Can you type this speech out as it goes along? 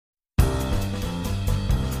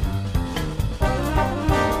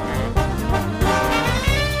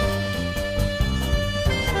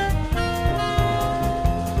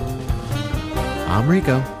I'm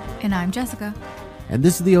Rico. And I'm Jessica. And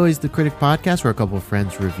this is the Always the Critic podcast where a couple of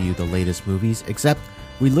friends review the latest movies, except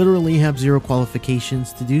we literally have zero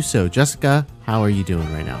qualifications to do so. Jessica, how are you doing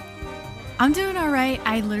right now? I'm doing all right.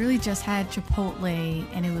 I literally just had Chipotle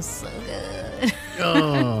and it was so good.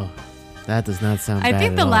 Oh, that does not sound bad I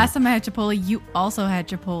think the at all. last time I had Chipotle, you also had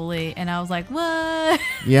Chipotle. And I was like, what?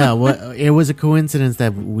 Yeah, well, it was a coincidence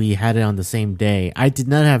that we had it on the same day. I did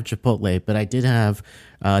not have Chipotle, but I did have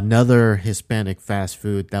another Hispanic fast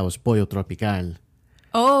food that was Pollo Tropical.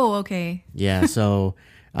 Oh, okay. Yeah, so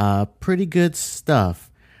pretty good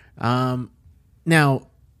stuff. Now,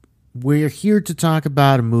 we're here to talk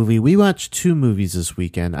about a movie. We watched two movies this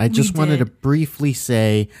weekend. I just wanted to briefly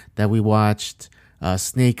say that we watched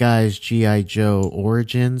Snake Eyes G.I. Joe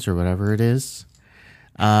Origins or whatever it is.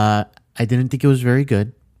 I didn't think it was very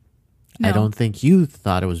good. No. I don't think you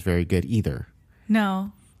thought it was very good either.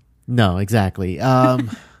 No. No, exactly. And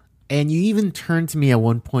you even turned to me at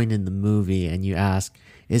one point in the movie and you asked,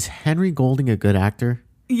 is Henry Golding a good actor?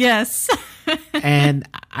 Yes. And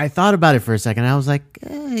I thought about it for a second. I was like,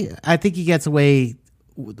 I think he gets away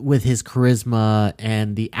with his charisma,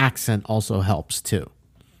 and the accent also helps too.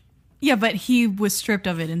 Yeah, but he was stripped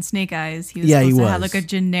of it in Snake Eyes. He was Yeah, supposed he to have was. like a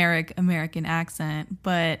generic American accent.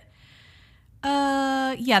 But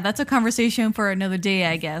yeah, that's a conversation for another day,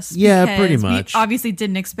 I guess. Yeah, because pretty much. We obviously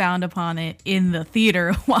didn't expound upon it in the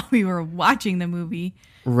theater while we were watching the movie.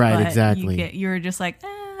 Right, But exactly. You were just like,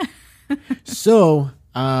 So,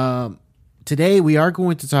 today we are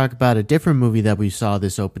going to talk about a different movie that we saw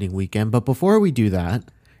this opening weekend. But before we do that,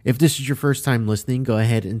 if this is your first time listening, go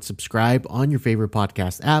ahead and subscribe on your favorite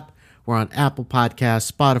podcast app. We're on Apple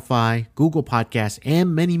Podcasts, Spotify, Google Podcasts,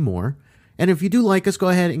 and many more. And if you do like us, go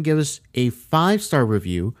ahead and give us a 5-star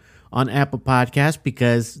review on Apple Podcasts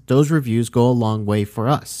because those reviews go a long way for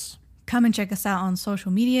us. come and check us out on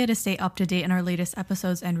social media to stay up to date on our latest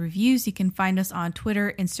episodes and reviews. You can find us on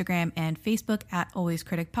Twitter, Instagram, and Facebook at Always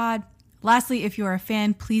Critic Pod. Lastly, if you are a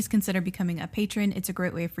fan, please consider becoming a patron. It's a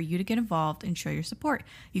great way for you to get involved and show your support.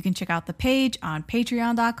 You can check out the page on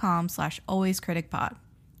patreon.com/alwayscriticpod.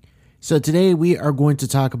 So today we are going to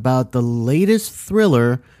talk about the latest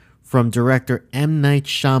thriller from director M. Night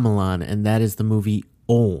Shyamalan, and that is the movie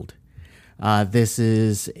Old. This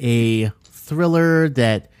is a thriller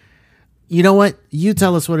that, you know what? You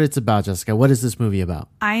tell us what it's about, Jessica. What is this movie about?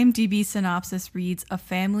 IMDb synopsis reads, a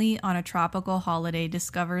family on a tropical holiday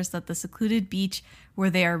discovers that the secluded beach where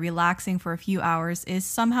they are relaxing for a few hours is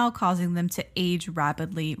somehow causing them to age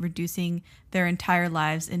rapidly, reducing their entire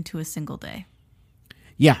lives into a single day.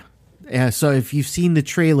 Yeah. So if you've seen the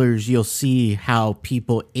trailers, you'll see how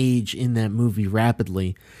people age in that movie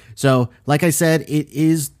rapidly. So, like I said, it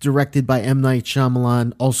is directed by M. Night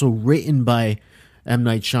Shyamalan, also written by M.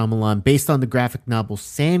 Night Shyamalan, based on the graphic novel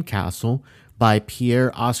Sandcastle by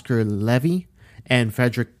Pierre Oscar Levy and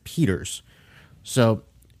Frederick Peters. So,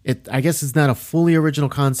 I guess it's not a fully original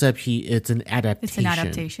concept. It's an adaptation. It's an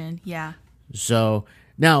adaptation, yeah. So,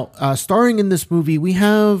 now, starring in this movie, we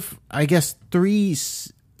have, I guess, three...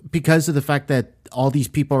 Because of the fact that all these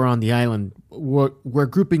people are on the island, we're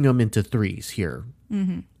grouping them into threes here,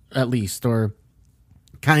 at least, or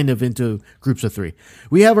kind of into groups of three.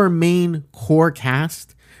 We have our main core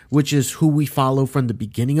cast, which is who we follow from the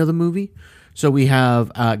beginning of the movie. So we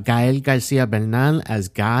have Gael Garcia Bernal as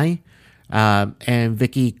Guy, and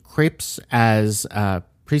Vicky Krieps as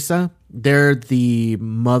Prisa. They're the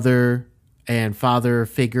mother and father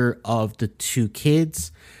figure of the two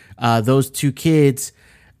kids. Those two kids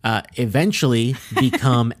eventually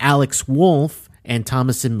become Alex Wolff and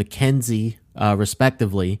Thomasin McKenzie,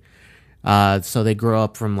 respectively. So they grow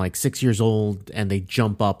up from like 6 years old and they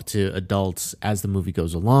jump up to adults as the movie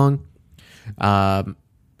goes along.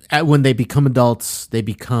 When they become adults, they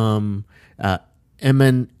become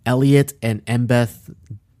Eamon Elliott and Embeth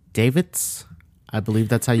Davids. I believe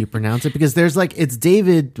that's how you pronounce it, because there's like, it's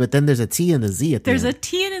David, but then there's a T and a Z at the end. There's a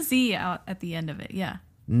T and a Z out at the end of it, yeah.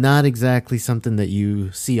 Not exactly something that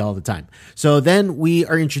you see all the time. So then we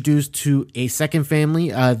are introduced to a second family.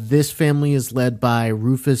 This family is led by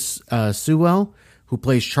Rufus Sewell, who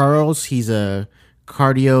plays Charles. He's a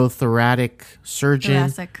cardiothoracic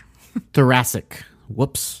surgeon. Thoracic.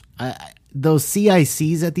 Whoops. Those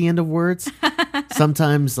CICs at the end of words.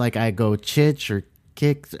 Sometimes like I go chitch or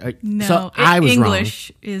kick. No, so I was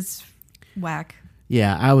English wrong. is whack.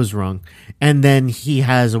 Yeah, I was wrong. And then he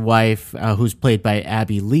has a wife who's played by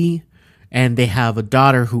Abby Lee, and they have a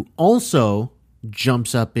daughter who also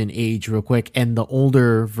jumps up in age real quick, and the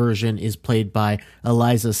older version is played by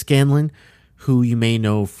Eliza Scanlon, who you may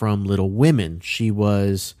know from Little Women. She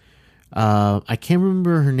was, I can't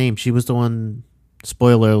remember her name. She was the one,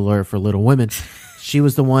 spoiler alert for Little Women. She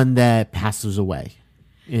was the one that passes away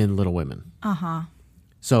in Little Women.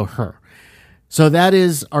 So her. So that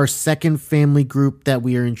is our second family group that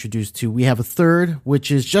we are introduced to. We have a third,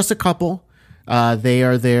 which is just a couple. They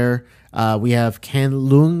are there. We have Ken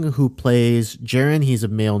Leung, who plays Jaren. He's a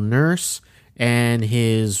male nurse. And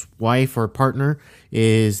his wife or partner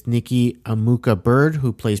is Nikki Amuka Bird,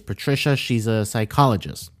 who plays Patricia. She's a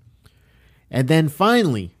psychologist. And then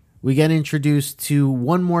finally, we get introduced to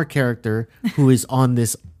one more character who is on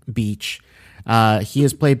this beach. He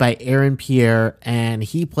is played by Aaron Pierre, and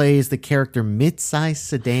he plays the character Midsize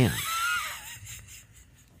Sedan.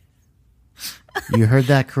 You heard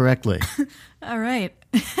that correctly. All right.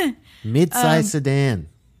 Midsize Sedan.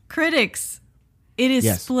 Critics, it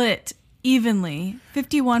is split evenly.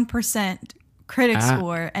 51% critic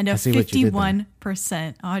score and a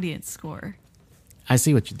 51% audience score. I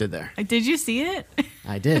see what you did there. Did you see it?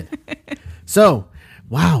 I did. So,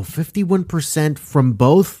 wow, 51% from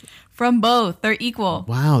both? From both. They're equal.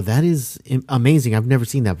 Wow, that is amazing. I've never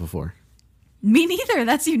seen that before. Me neither.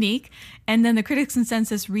 That's unique. And then the critics'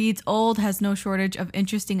 consensus reads, Old has no shortage of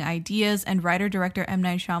interesting ideas, and writer-director M.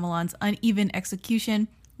 Night Shyamalan's uneven execution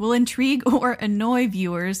will intrigue or annoy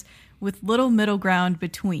viewers with little middle ground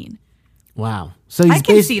between. Wow. So I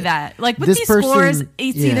can see that. Like with these scores,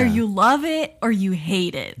 it's either you love it or you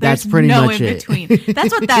hate it. There's That's pretty no much in between.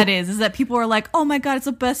 That's what that is that people are like, oh my God, it's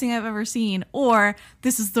the best thing I've ever seen. Or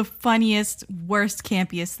this is the funniest, worst,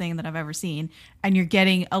 campiest thing that I've ever seen. And you're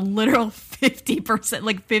getting a literal 50%,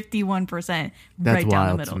 like 51% right down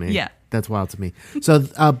the middle. To me. Yeah. That's wild to me. So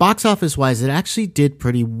box office wise, it actually did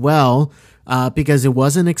pretty well because it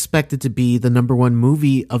wasn't expected to be the number one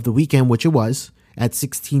movie of the weekend, which it was. At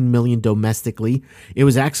 16 million domestically. It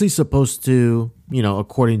was actually supposed to,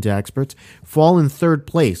 according to experts, fall in third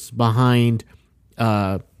place behind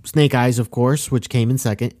Snake Eyes, of course, which came in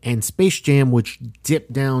second, and Space Jam, which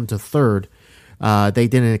dipped down to third. They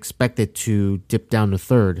didn't expect it to dip down to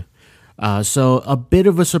third. So a bit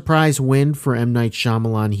of a surprise win for M. Night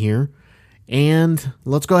Shyamalan here. And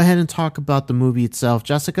let's go ahead and talk about the movie itself.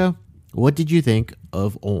 Jessica, what did you think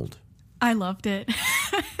of Old? I loved it.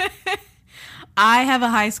 I have a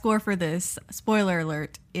high score for this. Spoiler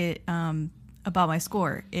alert! About my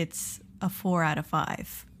score, it's a 4 out of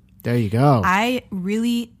 5. There you go. I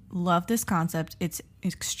really love this concept. It's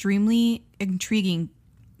extremely intriguing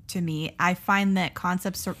to me. I find that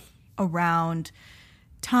concepts around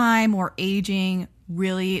time or aging,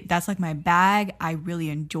 really, that's like my bag. I really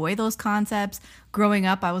enjoy those concepts. Growing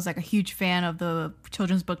up, I was like a huge fan of the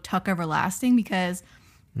children's book Tuck Everlasting because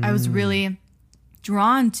I was really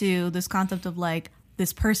drawn to this concept of like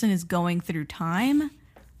this person is going through time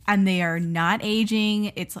and they are not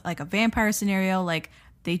aging. It's like a vampire scenario. Like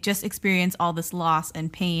they just experience all this loss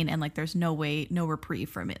and pain and like there's no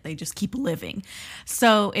reprieve from it. They just keep living.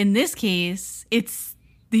 So in this case, it's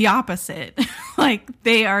the opposite. Like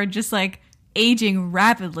they are just like aging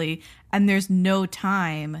rapidly and there's no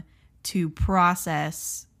time to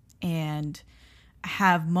process and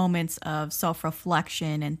have moments of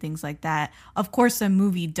self-reflection and things like that. Of course, the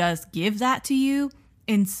movie does give that to you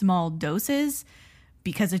in small doses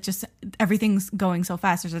because it just, everything's going so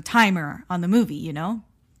fast. There's a timer on the movie,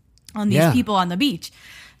 on these people on the beach.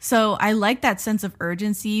 So I like that sense of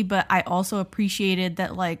urgency, but I also appreciated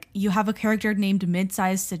that like you have a character named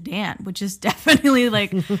Midsize Sedan, which is definitely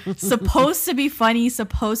like supposed to be funny,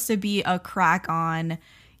 supposed to be a crack on,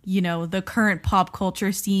 the current pop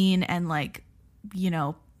culture scene and like,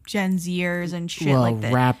 Gen Zers and shit like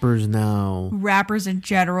that. Rappers now. Rappers in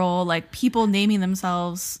general, like people naming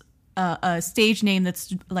themselves a stage name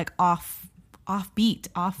that's like offbeat,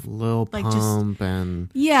 Lil like Pump and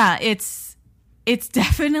yeah, it's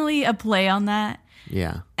definitely a play on that.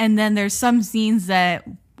 Yeah. And then there's some scenes that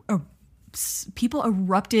people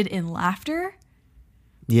erupted in laughter.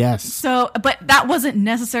 Yes. So, but that wasn't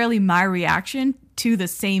necessarily my reaction to the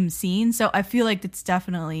same scene. So I feel like it's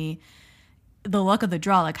definitely the luck of the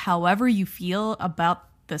draw. Like however you feel about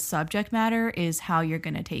the subject matter is how you're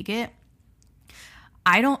going to take it.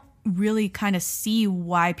 I don't really kind of see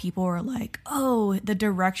why people are like, oh, the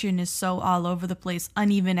direction is so all over the place,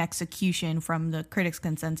 uneven execution from the critics'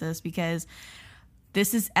 consensus, because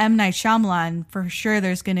this is M. Night Shyamalan. For sure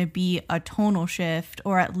there's going to be a tonal shift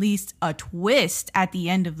or at least a twist at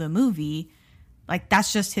the end of the movie. Like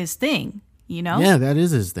that's just his thing, Yeah, that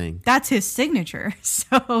is his thing. That's his signature.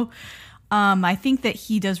 So I think that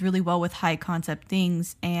he does really well with high concept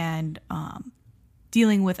things and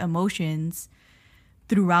dealing with emotions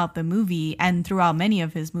throughout the movie and throughout many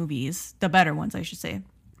of his movies, the better ones, I should say.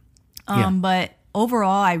 But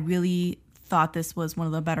overall, I really thought this was one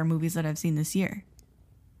of the better movies that I've seen this year.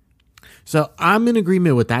 So I'm in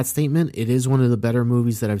agreement with that statement. It is one of the better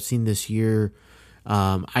movies that I've seen this year.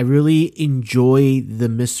 I really enjoy the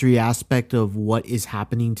mystery aspect of what is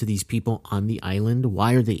happening to these people on the island.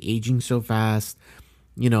 Why are they aging so fast?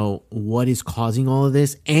 You know, what is causing all of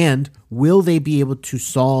this? And will they be able to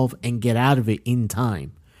solve and get out of it in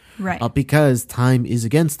time? Right. Because time is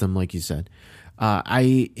against them, like you said.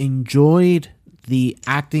 I enjoyed the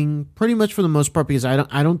acting pretty much for the most part because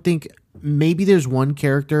I don't think maybe there's one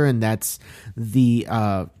character, and that's the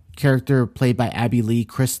character played by Abby Lee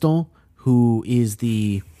Crystal, who is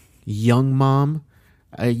the young mom,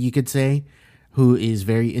 you could say, who is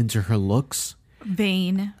very into her looks.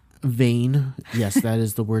 Vain. Yes, that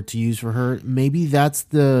is the word to use for her. Maybe that's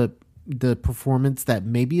the performance that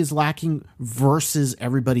maybe is lacking versus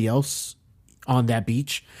everybody else on that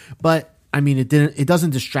beach. But I mean, it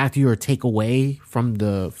doesn't distract you or take away from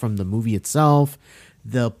the movie itself.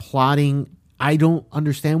 The plotting, I don't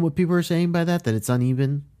understand what people are saying by that it's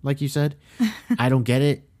uneven, like you said. I don't get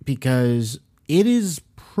it because it is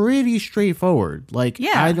pretty straightforward. Like,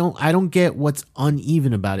 yeah. I don't get what's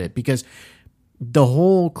uneven about it because the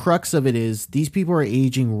whole crux of it is these people are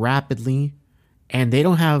aging rapidly and they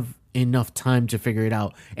don't have enough time to figure it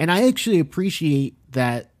out. And I actually appreciate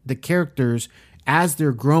that the characters, as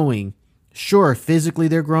they're growing, sure, physically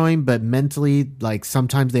they're growing, but mentally, like,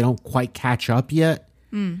 sometimes they don't quite catch up yet.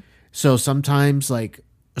 So sometimes, like,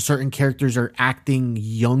 certain characters are acting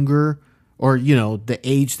younger, or, you know, the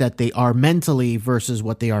age that they are mentally versus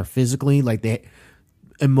what they are physically. Like, they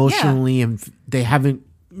emotionally and they haven't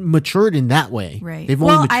matured in that way. Right. They've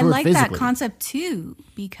only matured I like physically. that concept too,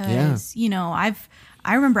 because you know, I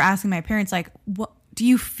remember asking my parents, like, what do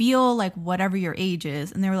you feel like whatever your age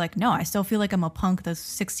is? And they were like, no, I still feel like I'm a punk that's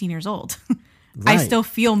 16 years old. I Right. still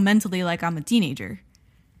feel mentally like I'm a teenager.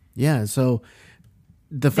 Yeah. So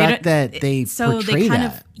the fact that they portray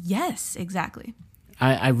that. Yes, exactly.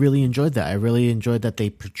 I really enjoyed that. I really enjoyed that they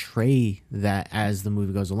portray that as the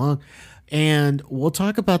movie goes along. And we'll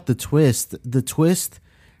talk about the twist. The twist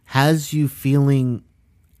has you feeling,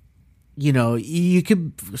 you know, you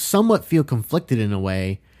could somewhat feel conflicted in a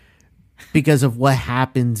way because of what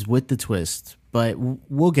happens with the twist. But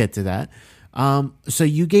we'll get to that. So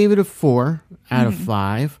you gave it a 4 out of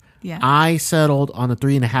 5. Yeah. I settled on a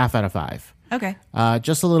 3.5 out of 5. Okay.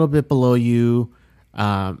 Just a little bit below you.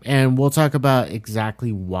 And we'll talk about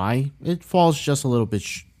exactly why it falls just a little bit,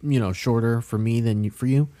 shorter for me than for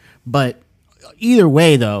you. But either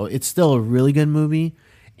way, though, it's still a really good movie,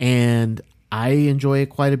 and I enjoy it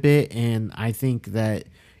quite a bit. And I think that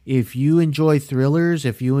if you enjoy thrillers,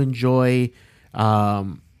 if you enjoy,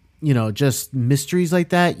 just mysteries like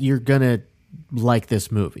that, you're gonna like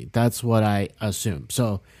this movie. That's what I assume.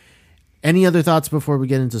 So, any other thoughts before we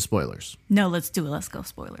get into spoilers? No, let's do it. Let's go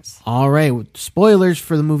spoilers. All right, spoilers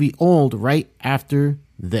for the movie Old right after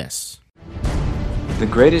this. The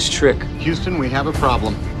greatest trick. Houston, we have a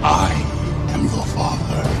problem. I am your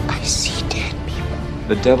father. I see dead people.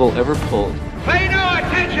 The devil ever pulled Pay no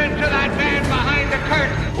attention to that man behind the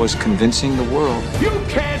curtain. was convincing the world You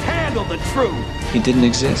can't handle the truth. he didn't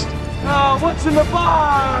exist. Oh, what's in the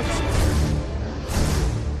box?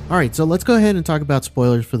 All right, so let's go ahead and talk about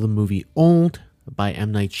spoilers for the movie Old by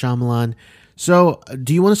M. Night Shyamalan. So,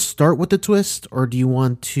 do you want to start with the twist, or do you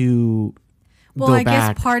want to go I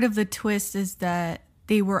back? guess part of the twist is that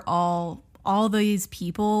they were all these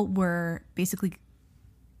people were basically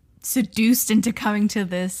seduced into coming to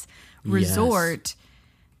this resort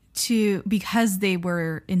because they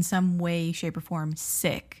were in some way, shape, or form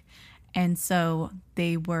sick. And so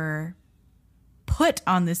they were put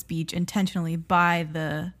on this beach intentionally by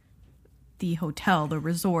the hotel, the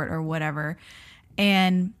resort, or whatever.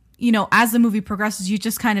 And, you know, as the movie progresses, you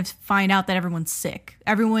just kind of find out that everyone's sick.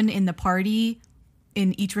 Everyone in the party,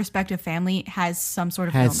 in each respective family, has some sort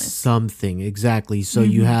of has illness. something, exactly. So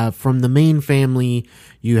you have, from the main family,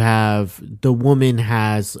 you have the woman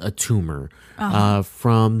has a tumor.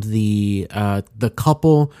 From the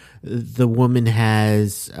couple, the woman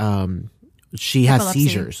has she has Epilepsy.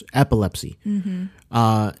 seizures, epilepsy. And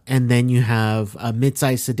then you have a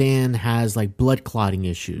mid-sized sedan has like blood clotting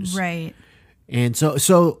issues. Right. And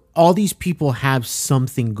so all these people have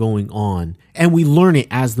something going on, and we learn it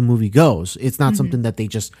as the movie goes. It's not something that they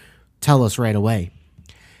just tell us right away.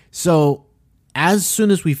 So as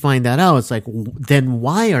soon as we find that out, it's like, then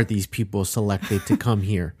why are these people selected to come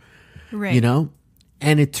here? Right. You know?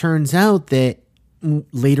 And it turns out that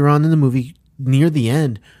later on in the movie, near the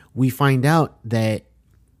end, we find out that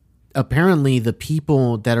apparently the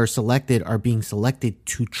people that are selected are being selected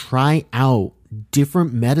to try out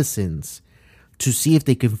different medicines to see if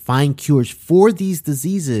they can find cures for these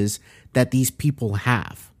diseases that these people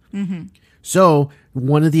have. So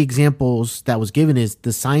one of the examples that was given is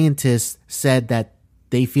the scientists said that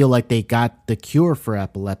they feel like they got the cure for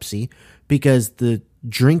epilepsy because the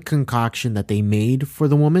drink concoction that they made for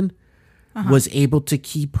the woman was able to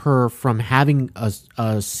keep her from having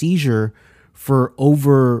a seizure for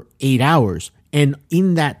over 8 hours. And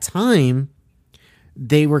in that time,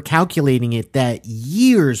 they were calculating it that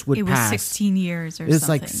years would pass. It was 16 years or it's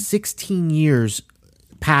something. like 16 years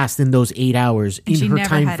passed in those 8 hours in she her never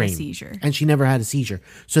time had a frame. seizure. And she never had a seizure.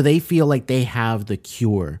 So they feel like they have the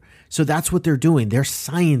cure. So that's what they're doing. They're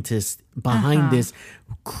scientists behind this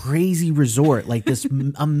crazy resort, like this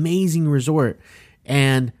amazing resort.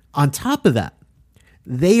 And on top of that,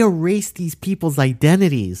 they erase these people's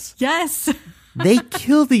identities. Yes. They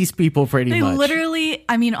kill these people pretty They much. literally,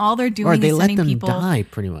 I mean, all they're doing or they is let sending them people. die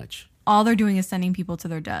pretty much. All they're doing is sending people to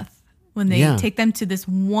their death when they Yeah. take them to this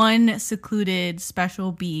one secluded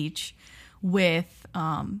special beach with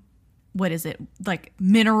what is it, like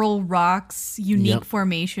mineral rocks, unique Yep.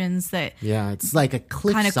 formations that Yeah, it's like a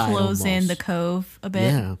cliffside kind of close in almost. the cove a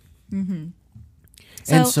bit. Yeah.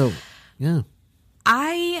 So, And so, yeah.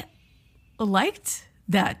 I liked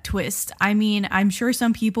that twist. I mean, I'm sure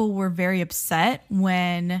some people were very upset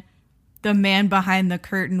when the man behind the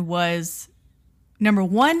curtain was, number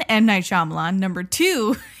one, M. Night Shyamalan. Number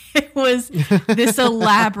two, it was this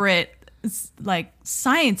elaborate like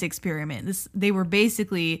science experiment. They were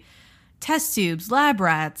basically test tubes, lab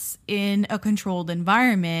rats in a controlled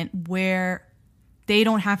environment where they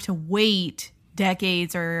don't have to wait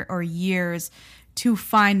decades or years to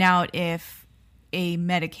find out if a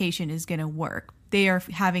medication is going to work. They are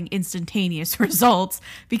having instantaneous results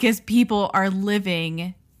because people are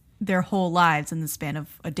living their whole lives in the span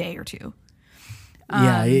of a day or two.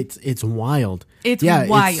 Yeah, it's wild. It's Yeah,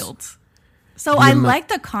 wild. So I like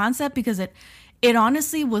the concept because it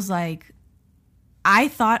honestly was like, I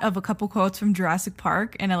thought of a couple quotes from Jurassic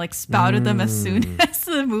Park and I like spouted them as soon as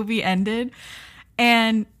the movie ended.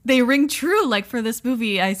 And they ring true. Like for this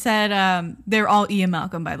movie, I said, they're all Ian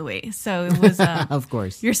Malcolm, by the way. So it was, Of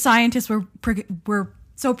course. your scientists were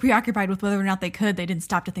so preoccupied with whether or not they didn't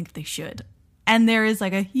stop to think if they should. And there is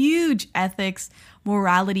like a huge ethics,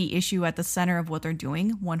 morality issue at the center of what they're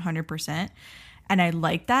doing, 100%. And I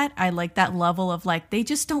like that. I like that level of like, they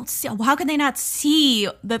just don't see, how can they not see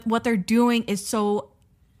that what they're doing is so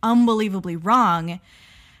unbelievably wrong?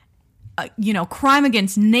 Crime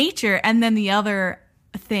against nature. And then the other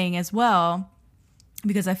thing as well,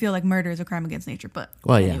 because I feel like murder is a crime against nature. But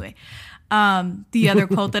anyway, the other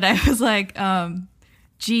quote that I was like,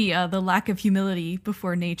 the lack of humility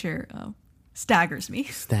before nature staggers me.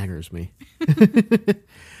 Staggers me.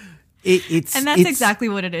 And that's exactly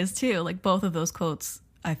what it is too. Like both of those quotes,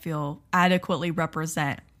 I feel adequately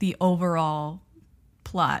represent the overall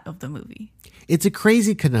plot of the movie. It's a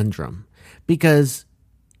crazy conundrum because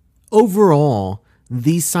overall,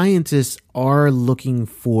 these scientists are looking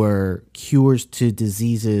for cures to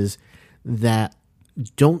diseases that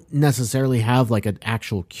don't necessarily have like an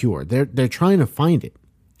actual cure. They're trying to find it.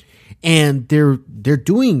 And they're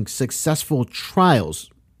doing successful trials.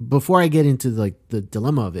 Before I get into like the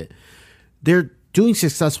dilemma of it, they're doing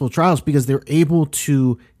successful trials because they're able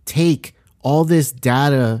to take all this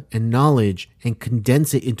data and knowledge and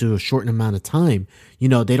condense it into a short amount of time. They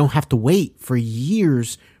don't have to wait for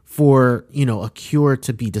years for, a cure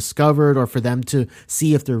to be discovered or for them to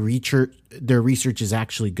see if their research is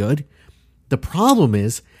actually good. The problem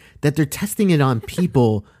is that they're testing it on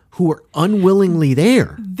people who are unwillingly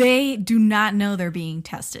there. They do not know they're being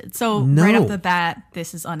tested. So No. right off the bat,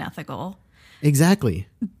 this is unethical. Exactly.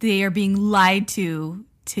 They are being lied to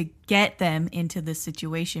get them into this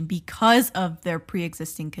situation because of their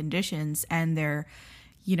pre-existing conditions and their,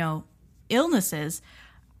 illnesses.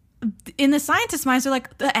 In the scientists' minds, they're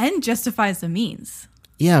like, the end justifies the means.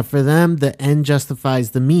 Yeah, for them, the end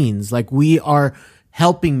justifies the means. Like we are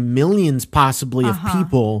helping millions possibly of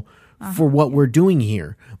people for what we're doing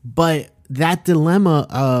here. But that dilemma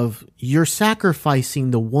of you're sacrificing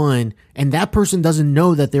the one and that person doesn't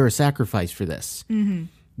know that they're a sacrifice for this. Mm-hmm.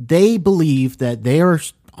 They believe that they are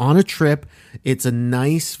on a trip. It's a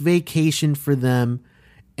nice vacation for them.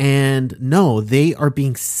 And no, they are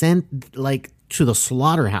being sent like to the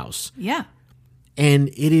slaughterhouse. Yeah. And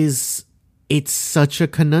it's such a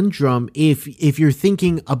conundrum if you're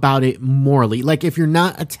thinking about it morally. Like if you're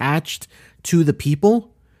not attached to the people,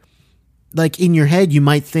 like in your head, you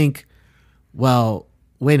might think, well,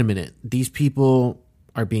 wait a minute. These people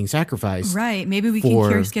are being sacrificed. Right. Maybe we can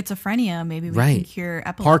cure schizophrenia. Maybe we can cure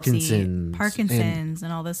epilepsy, Parkinson's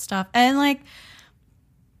and all this stuff. And like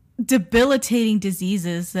debilitating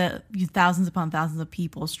diseases that thousands upon thousands of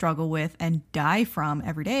people struggle with and die from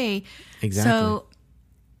every day. Exactly. So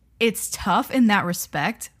it's tough in that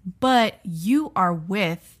respect, but you are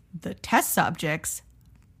with the test subjects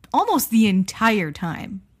almost the entire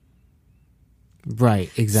time.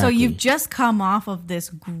 Right, exactly. So you've just come off of this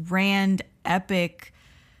grand, epic,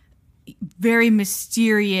 very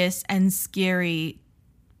mysterious and scary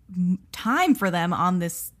time for them on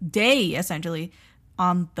this day, essentially,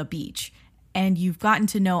 on the beach. And you've gotten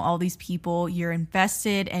to know all these people. You're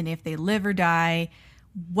invested, and if they live or die,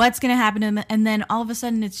 what's going to happen to them? And then all of a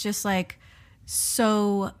sudden, it's just like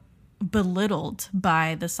so belittled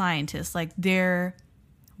by the scientists. Like they're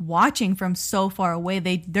watching from so far away.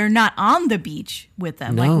 They're not on the beach with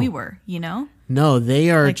them like we were, you know? No, they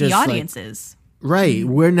are like just the audiences. Right.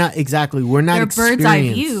 We're not exactly. We're not They're bird's eye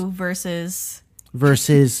experienced view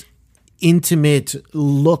versus intimate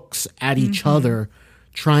looks at each other,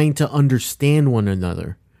 trying to understand one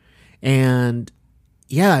another. And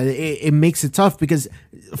yeah, it makes it tough because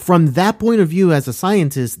from that point of view, as a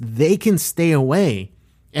scientist, they can stay away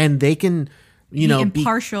and they can, you know,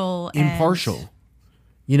 impartial.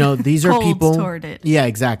 You know, these are cold people. toward it. Yeah,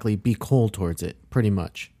 exactly. Be cold towards it, pretty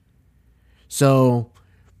much. So,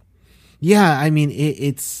 yeah, I mean,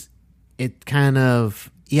 it's a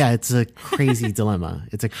crazy dilemma.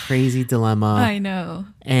 It's a crazy dilemma. I know.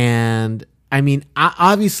 And I mean,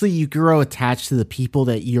 obviously, you grow attached to the people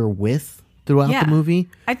that you're with throughout the movie.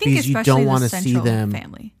 I think because especially you don't the want to see central them.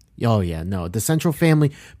 family. Oh yeah, no, the central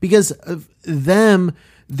family, because of them,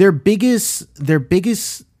 their biggest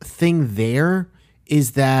thing there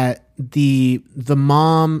is that the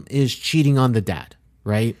mom is cheating on the dad,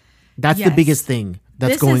 right? That's the Yes. biggest thing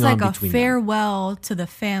that's going on between them. This is like a farewell to the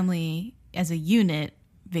family as a unit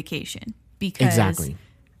vacation because Exactly.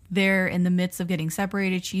 they're in the midst of getting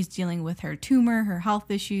separated. She's dealing with her tumor, her health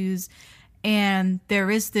issues, and there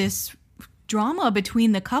is this drama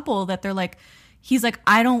between the couple that they're like, he's like,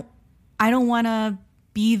 I don't want to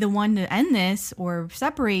be the one to end this or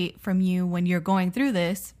separate from you when you're going through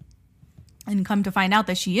this. And come to find out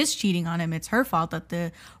that she is cheating on him. It's her fault that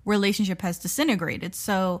the relationship has disintegrated.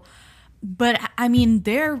 So, but I mean,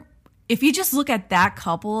 if you just look at that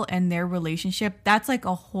couple and their relationship, that's like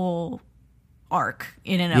a whole arc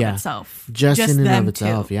in and of itself. Just in and them of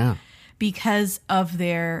itself, two. yeah. Because of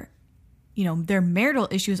their marital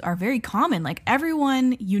issues are very common. Like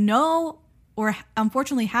everyone, or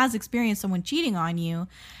unfortunately has experienced someone cheating on you.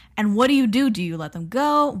 And what do? Do you let them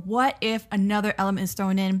go? What if another element is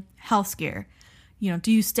thrown in? Health scare. You know,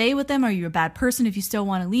 do you stay with them? Are you a bad person if you still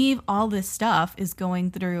want to leave? All this stuff is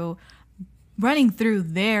running through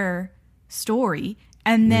their story.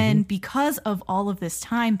 And then because of all of this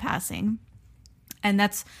time passing, and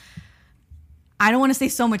I don't want to say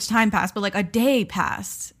so much time passed, but like a day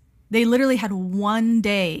passed. They literally had one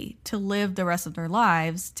day to live the rest of their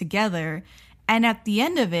lives together. And at the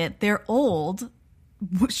end of it, they're old.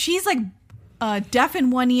 She's like deaf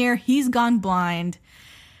in one ear. He's gone blind.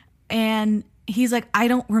 And he's like, I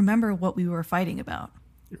don't remember what we were fighting about.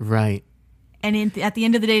 Right. And at the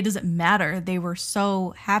end of the day, it doesn't matter. They were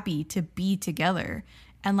so happy to be together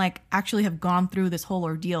and like actually have gone through this whole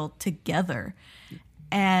ordeal together.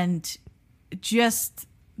 And just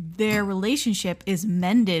their relationship is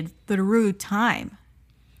mended through time.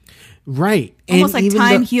 Right. Almost and like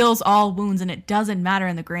time heals all wounds, and it doesn't matter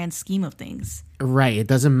in the grand scheme of things. Right. It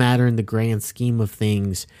doesn't matter in the grand scheme of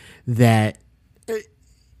things that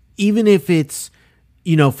even if it's,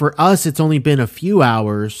 you know, for us, it's only been a few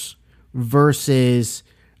hours versus,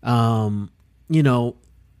 you know,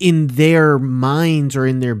 in their minds or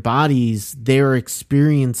in their bodies, they're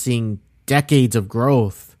experiencing decades of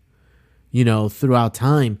growth, you know, throughout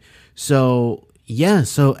time. So, yeah.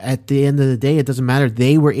 So at the end of the day, it doesn't matter.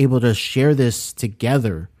 They were able to share this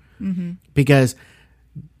together because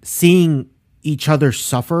seeing each other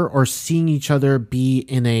suffer or seeing each other be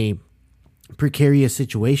in a precarious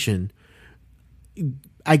situation,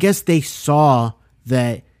 I guess they saw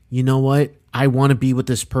that, you know what, I want to be with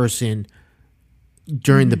this person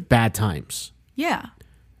during the bad times. Yeah.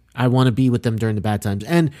 I want to be with them during the bad times.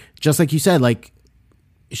 And just like you said, like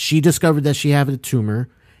she discovered that she had a tumor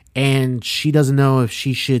and she doesn't know if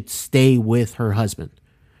she should stay with her husband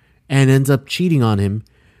and ends up cheating on him.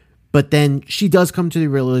 But then she does come to the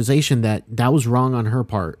realization that that was wrong on her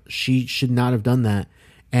part. She should not have done that,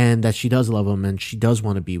 and that she does love him and she does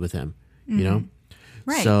want to be with him, you know?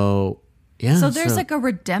 Right. So, yeah. So there's like a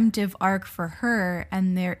redemptive arc for her,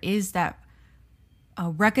 and there is that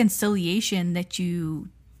reconciliation that you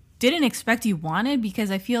didn't expect you wanted, because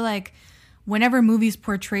I feel like whenever movies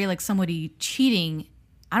portray like somebody cheating,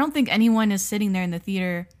 I don't think anyone is sitting there in the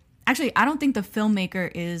theater actually, I don't think the filmmaker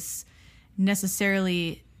is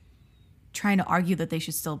necessarily trying to argue that they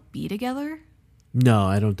should still be together. No,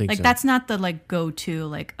 I don't think Like so. that's not the like go-to,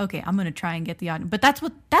 like, okay, I'm gonna try and get the audience. But that's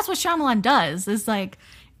what Shyamalan does, is like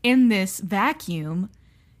in this vacuum,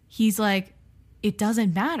 he's like, it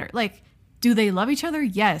doesn't matter. Like, do they love each other?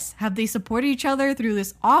 Yes. Have they supported each other through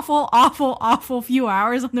this awful, awful, awful few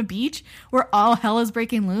hours on the beach where all hell is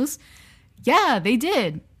breaking loose? Yeah, they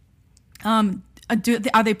did.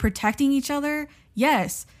 Are they protecting each other?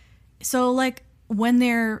 Yes. So like when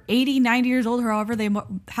they're 80, 90 years old, or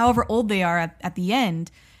however old they are at the end,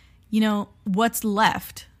 you know, what's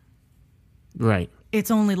left? Right. It's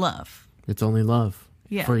only love. It's only love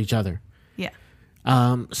Yeah. for each other. Yeah.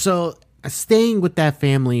 So staying with that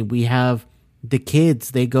family, we have the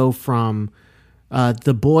kids. They go from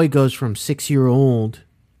the boy goes from 6-year-old,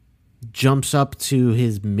 jumps up to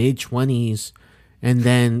his mid-20s, and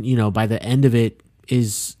then, you know, by the end of it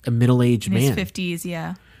is a middle-aged In man. his 50s,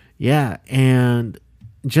 yeah. Yeah, and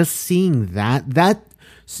just seeing that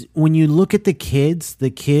when you look at the kids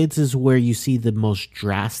is where you see the most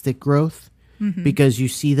drastic growth, because you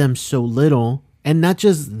see them so little. And not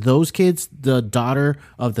just those kids, the daughter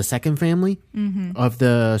of the second family of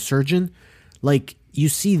the surgeon, like you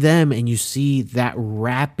see them and you see that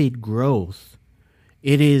rapid growth.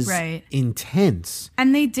 It is Right. intense.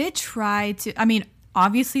 And they did try to, I mean,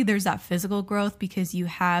 obviously there's that physical growth because you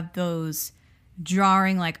have those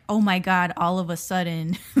jarring, like, oh my God, all of a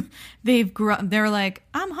sudden they're like,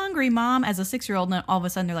 I'm hungry, Mom, as a 6-year-old. And then all of a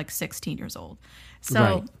sudden they're like 16 years old. So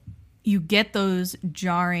Right. you get those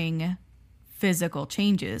jarring physical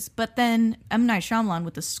changes. But then M. Night Shyamalan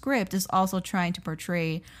with the script is also trying to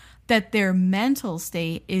portray that their mental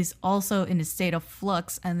state is also in a state of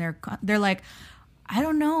flux, and they're like, I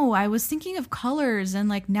don't know, I was thinking of colors and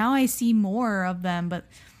like now I see more of them, but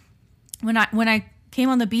when I came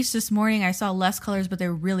on the beach this morning, I saw less colors, but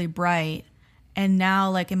they're really bright. And now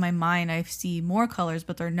like in my mind I see more colors,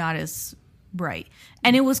 but they're not as bright.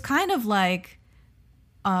 And it was kind of like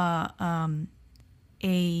a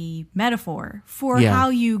metaphor for Yeah. how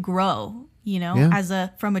you grow, you know, Yeah.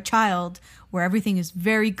 from a child where everything is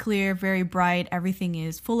very clear, very bright, everything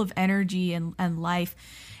is full of energy and life.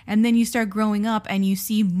 And then you start growing up and you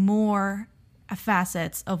see more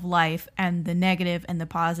facets of life and the negative and the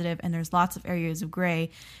positive, and there's lots of areas of gray.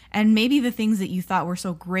 And maybe the things that you thought were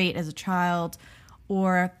so great as a child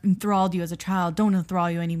or enthralled you as a child don't enthrall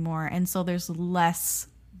you anymore. And so there's less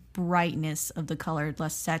brightness of the color,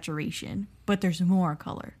 less saturation, but there's more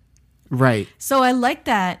color. Right. So I like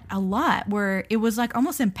that a lot, where it was like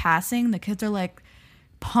almost in passing, the kids are like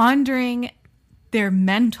pondering their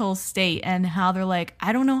mental state and how they're like,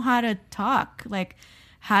 I don't know how to talk. Like,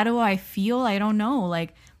 how do I feel? I don't know.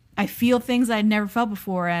 Like, I feel things I'd never felt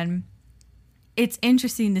before. And it's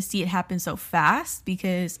interesting to see it happen so fast,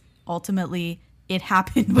 because ultimately it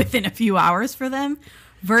happened within a few hours for them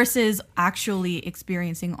versus actually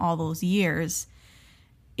experiencing all those years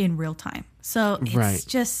in real time. So it's Right.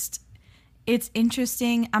 just, it's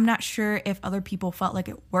interesting. I'm not sure if other people felt like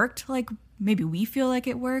it worked, like maybe we feel like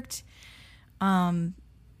it worked.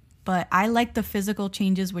 But I like the physical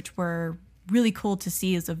changes, which were really cool to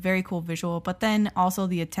see. It's a very cool visual, but then also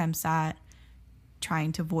the attempts at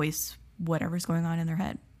trying to voice whatever's going on in their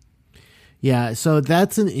head. Yeah, so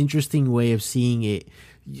that's an interesting way of seeing it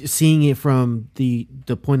from the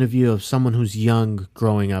point of view of someone who's young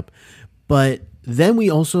growing up. But then we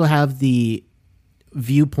also have the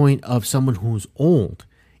viewpoint of someone who's old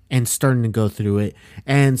and starting to go through it.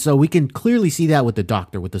 And so we can clearly see that with the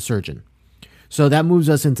doctor, with the surgeon. So that moves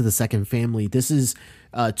us into the second family. This is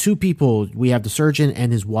two people. We have the surgeon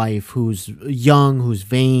and his wife, who's young, who's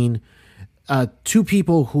vain. Two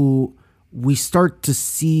people who we start to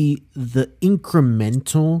see the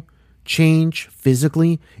incremental change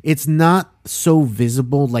physically. It's not so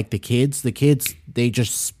visible like the kids. The kids, they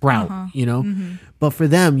just sprout, you know? Mm-hmm. But for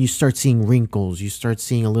them, you start seeing wrinkles. You start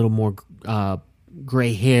seeing a little more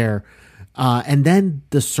gray hair. And then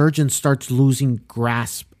the surgeon starts losing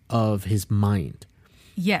grasp of his mind.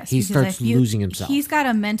 Yes. He because starts losing himself. He's got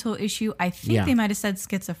a mental issue. I think Yeah. they might have said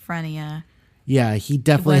schizophrenia. Yeah, he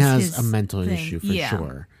definitely was has his a mental thing. issue for Yeah.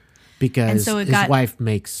 sure. Because so it his got- wife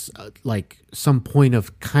makes like some point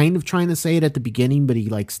of kind of trying to say it at the beginning, but he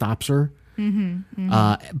like stops her.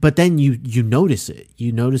 But then you notice it.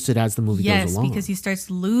 You notice it as the movie goes Yes, along. because he starts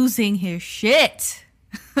losing his shit.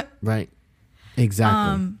 Right.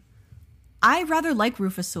 Exactly. I rather like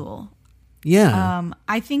Rufus Sewell. yeah.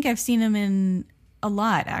 I think I've seen him in a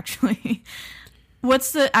lot, actually.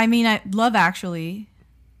 I Love Actually.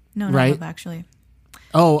 No, not Right. Love Actually.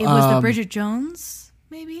 Oh, It was the Bridget Jones,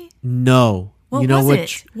 maybe? no. What you know was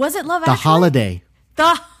which? it? Was it Love The Actually? Holiday.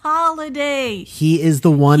 The Holiday. He is the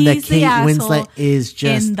one that He's the Kate asshole Winslet is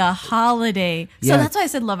just in The Holiday. So Yeah. that's why I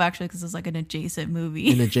said Love Actually, because it's like an adjacent movie.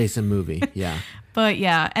 an adjacent movie. Yeah. But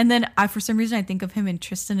yeah, and then for some reason I think of him in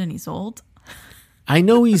Tristan and Isolde. I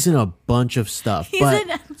know he's in a bunch of stuff, He's but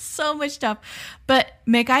in so much stuff. But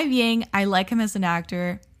Mekhi Yang, I like him as an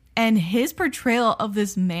actor, and his portrayal of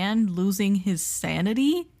this man losing his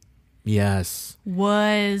sanity yes.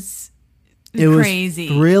 was It crazy.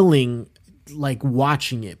 was thrilling, like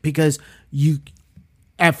watching it, because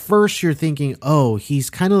at first you're thinking, oh, he's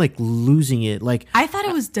kind of like losing it. Like I thought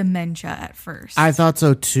it was dementia at first. I thought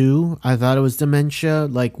so too. I thought it was dementia.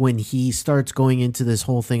 Like when he starts going into this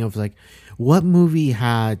whole thing of like, what movie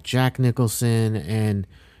had Jack Nicholson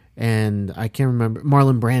and I can't remember,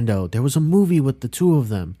 Marlon Brando? There was a movie with the two of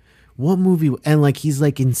them. What movie? And like he's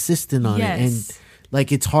like insistent on it, and Yes.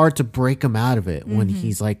 like it's hard to break him out of it when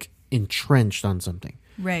he's like entrenched on something.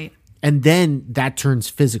 Right. And then that turns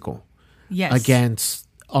physical Yes. against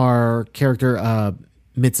our character,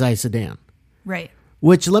 Mitzai Sedan. Right.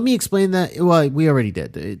 Which, let me explain that. Well, we already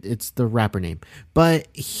did. It's the rapper name. But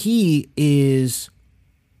he is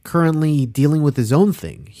currently dealing with his own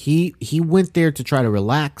thing. He went there to try to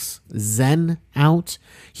relax, zen out.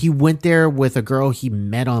 He went there with a girl he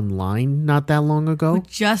met online not that long ago.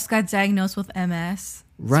 Just got diagnosed with MS.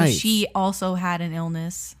 Right. So she also had an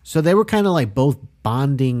illness. So they were kind of like both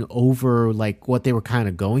bonding over like what they were kind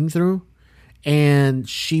of going through. And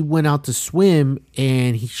she went out to swim,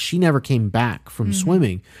 and she never came back from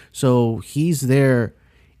swimming. So he's there,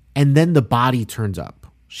 and then the body turns up.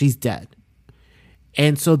 She's dead.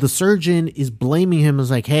 And so the surgeon is blaming him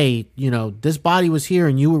as like, hey, this body was here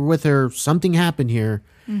and you were with her. Something happened here.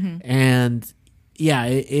 And yeah,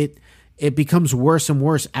 it becomes worse and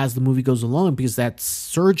worse as the movie goes along, because that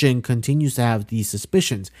surgeon continues to have these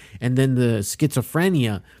suspicions. And then the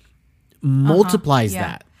schizophrenia multiplies Yeah.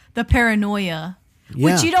 that. The paranoia.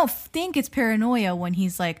 Yeah. Which you don't think it's paranoia when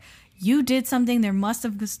he's like, you did something, you must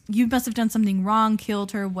have done something wrong,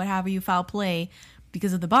 killed her, what have you, foul play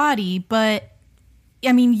because of the body. But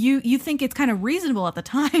I mean, you think it's kind of reasonable at the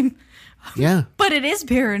time. Yeah. But it is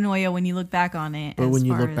paranoia when you look back on it. But as when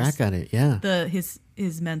you far look as back at it, yeah. his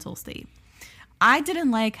mental state. I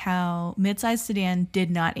didn't like how Mid-Sized Sedan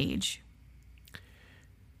did not age.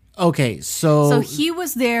 Okay, so he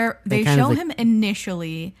was there. They kind of show like- him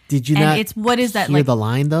initially. Did you and not it's what is that hear like the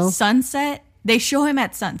line though? sunset? They show him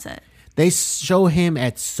at sunset. They show him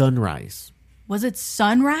at sunrise. Was it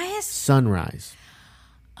sunrise? Sunrise.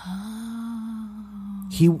 Oh.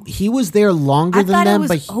 He was there longer I than thought it them, was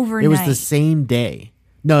but it was overnight. the same day.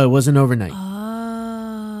 No, it wasn't overnight.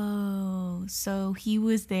 Oh, so he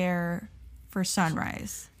was there for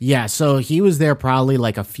sunrise. Yeah, so he was there probably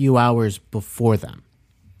like a few hours before them.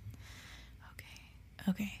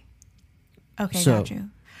 Okay, So, got you.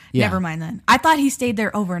 yeah. Never mind then. I thought he stayed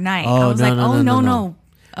there overnight. Oh, I was no, like, no, oh, no, no, no. no.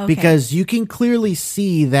 Okay. Because you can clearly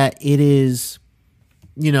see that it is,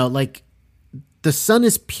 like the sun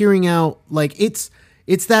is peering out. Like it's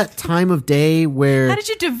that time of day where. How did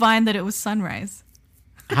you divine that it was sunrise?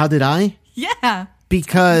 How did I? Yeah.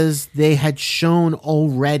 Because they had shown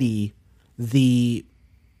already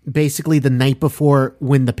basically the night before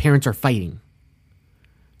when the parents are fighting.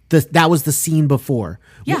 That was the scene before.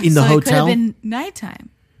 Yeah. In the so hotel. It could have been nighttime.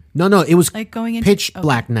 No, it was Like going into pitch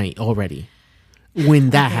black night already when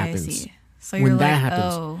that Okay, I happens. see. So you're When that like,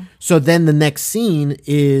 happens. oh. So then the next scene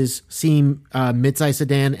is seeing Mid-Sized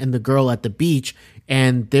Sedan and the girl at the beach,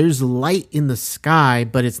 and there's light in the sky,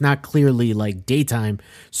 but it's not clearly like daytime.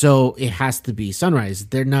 So it has to be sunrise.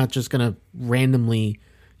 They're not just going to randomly,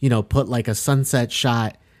 put like a sunset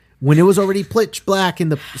shot when it was already pitch black in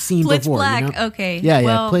the scene Pitch before. black, okay. Yeah,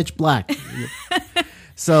 Well- pitch black.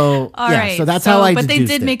 So, All yeah, right. so that's how I But they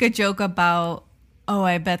deduced did it. make a joke about, oh,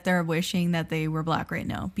 I bet they're wishing that they were black right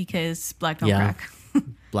now because black don't Yeah. crack.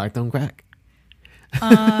 Black don't crack.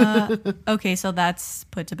 Okay, so that's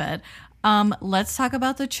put to bed. Let's talk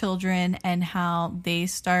about the children and how they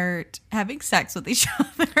start having sex with each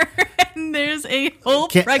other. And there's a whole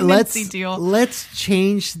pregnancy deal. Let's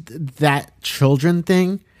change that children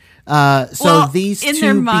thing. So Well, these in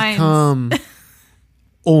their two minds. become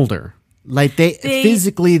older. Like they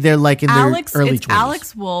physically, they're like in their early 20s.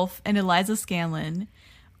 Alex Wolff and Eliza Scanlon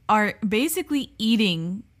are basically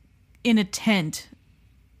eating in a tent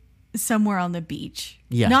somewhere on the beach.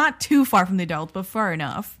 Yeah. Not too far from the adults, but far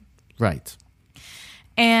enough. Right.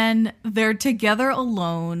 And they're together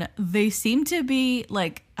alone. They seem to be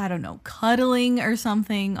like, I don't know, cuddling or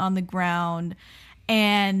something on the ground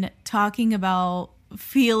and talking about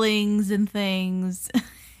feelings and things.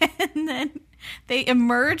 And then they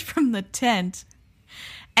emerge from the tent.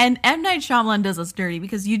 And M. Night Shyamalan does us dirty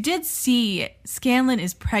because you did see Scanlan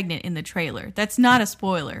is pregnant in the trailer. That's not a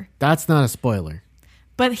spoiler. That's not a spoiler.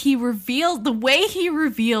 But the way he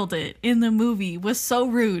revealed it in the movie was so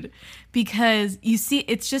rude because you see,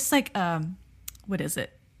 it's just like, what is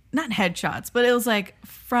it? Not headshots, but it was like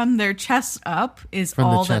from their chest up is From the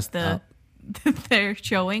all chest that up. they're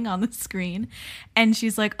showing on the screen. And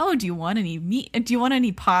she's like, oh, do you want any meat? Do you want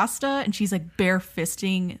any pasta? And she's like bare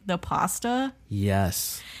fisting the pasta.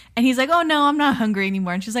 Yes. And he's like, oh no, I'm not hungry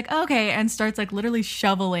anymore. And she's like, okay. And starts like literally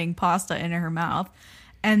shoveling pasta into her mouth.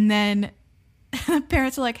 And then the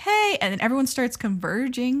parents are like, hey. And then everyone starts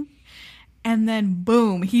converging. And then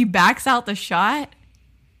boom, he backs out the shot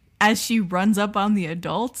as she runs up on the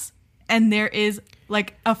adults. And there is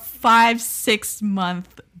like a 5-6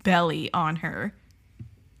 month belly on her.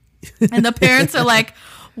 And the parents are like,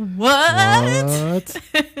 what?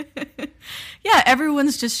 Yeah,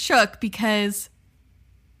 everyone's just shook because,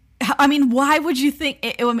 I mean, why would you think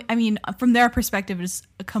I mean, from their perspective, it's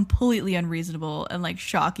completely unreasonable and like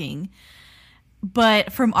shocking.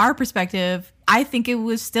 But from our perspective, I think it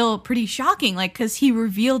was still pretty shocking, like, because he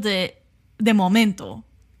revealed it de momento.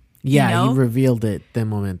 Yeah, you know? he revealed it de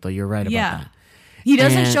momento. You're right about that. He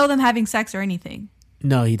doesn't And- show them having sex or anything.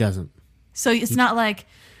 No, he doesn't. So it's not like,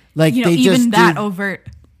 Like, you know, they even just that do, overt.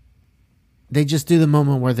 they just do the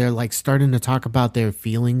moment where they're like starting to talk about their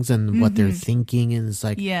feelings and what they're thinking, and it's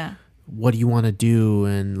like, Yeah. what do you want to do?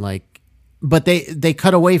 And like, but they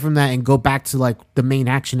cut away from that and go back to like the main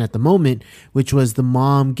action at the moment, which was the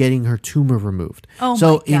mom getting her tumor removed. Oh so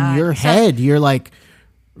my God. in your So- head, you're like,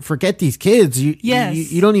 forget these kids.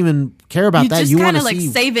 Yes. You don't even care about You that. just You kind want of to like see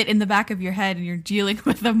save it in the back of your head and you're dealing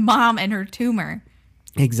with the mom and her tumor.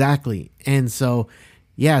 exactly. And so,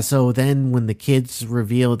 yeah. So then when the kids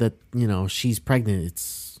reveal that, you know, she's pregnant,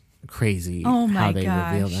 it's crazy Oh my how they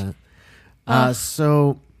reveal gosh. that.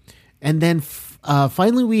 So, and then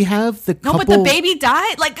finally we have the No, couple. but the baby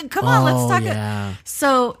died. Like, come on, let's talk. Yeah.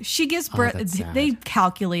 So she gives birth. that's sad. They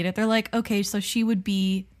calculate it. They're like, okay, so she would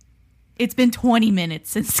be. It's been 20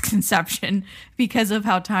 minutes since conception because of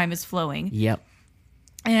how time is flowing. Yep.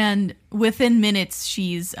 And within minutes,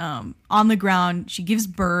 she's on the ground. She gives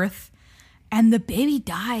birth, and the baby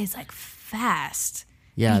dies like fast.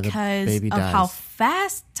 Yeah, the because baby of dies. how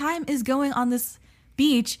fast time is going on this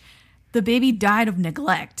beach. The baby died of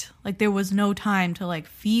neglect. Like there was no time to like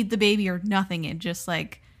feed the baby or nothing. It just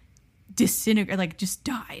like disintegrated, like just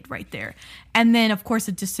died right there. And then of course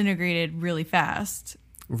it disintegrated really fast.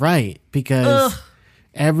 Right, because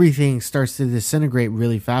everything starts to disintegrate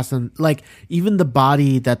really fast, and like even the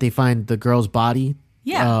body that they find, the girl's body,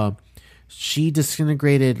 Yeah. she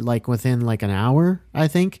disintegrated like within like an hour, I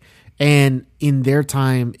think. And in their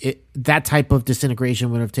time, that type of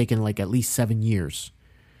disintegration would have taken like at least 7 years.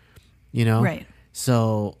 You know, Right.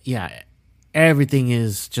 So yeah, everything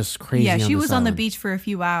is just crazy. Yeah, she this was on the island. beach for a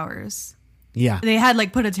few hours. Yeah, They had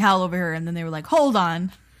like put a towel over her and then they were like, hold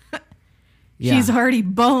on. yeah. She's already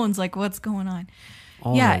bones. Like, what's going on? Yeah,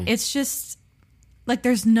 Alright. it's just like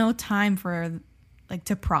there's no time for like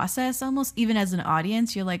to process almost. Even as an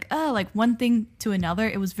audience, you're like, oh, like one thing to another.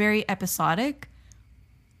 It was very episodic.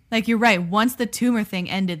 Like, you're right. Once the tumor thing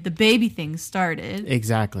ended, the baby thing started.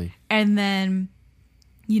 Exactly. And then,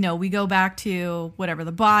 you know, we go back to whatever,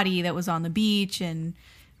 the body that was on the beach and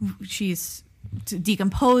she's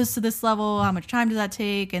decomposed to this level. How much time does that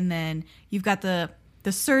take? And then you've got the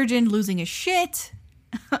surgeon losing his shit.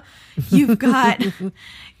 you've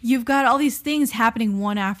got all these things happening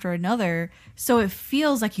one after another. So it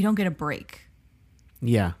feels like you don't get a break,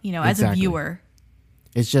 Yeah. you know, as a exactly. viewer.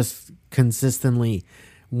 It's just consistently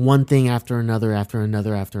one thing after another, after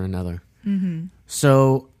another, after another. Mm-hmm.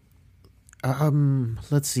 So,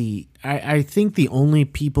 let's see. I think the only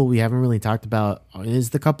people we haven't really talked about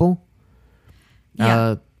is the couple.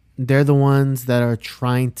 Yeah. They're the ones that are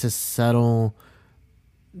trying to settle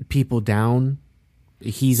people down.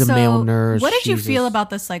 He's a male nurse. What did you she's feel a- about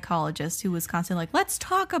the psychologist who was constantly like, let's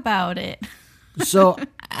talk about it? So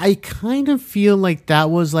I kind of feel like that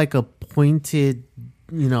was like a pointed,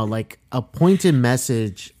 you know, like a pointed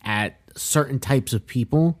message at certain types of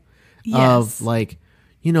people of Yes. like,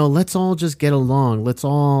 you know, let's all just get along. Let's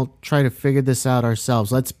all try to figure this out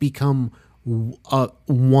ourselves. Let's become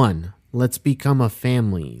one. Let's become a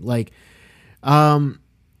family. Like, and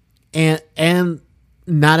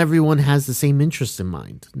not everyone has the same interest in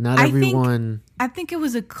mind. Not I everyone. think it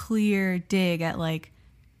was a clear dig at like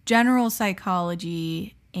general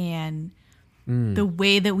psychology and the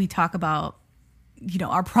way that we talk about, you know,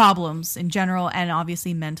 our problems in general and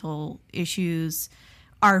obviously mental issues,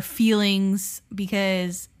 our feelings,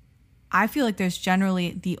 because I feel like there's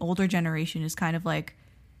generally the older generation is kind of like,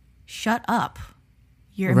 shut up,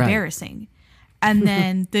 you're Right. embarrassing. And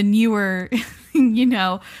then the newer,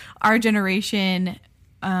 our generation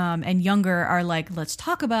and younger are like, let's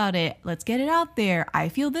talk about it. Let's get it out there. I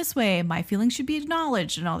feel this way. My feelings should be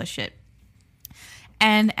acknowledged and all this shit.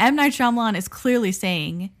 And M. Night Shyamalan is clearly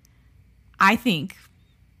saying, I think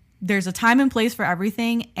there's a time and place for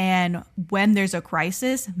everything. And when there's a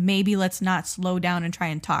crisis, maybe let's not slow down and try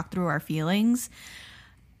and talk through our feelings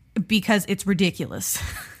because it's ridiculous.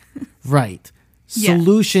 Right. Yeah.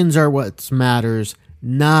 Solutions are what matters,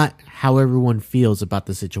 not how everyone feels about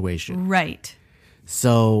the situation. Right.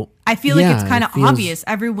 So I feel like it's kind it of feels- obvious.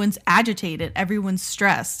 Everyone's agitated. Everyone's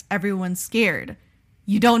stressed. Everyone's scared.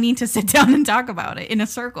 You don't need to sit down and talk about it in a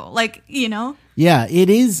circle. Like, Yeah, it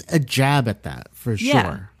is a jab at that for Yeah,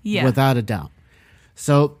 sure. yeah. Without a doubt.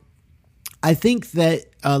 So I think that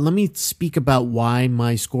let me speak about why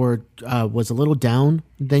my score was a little down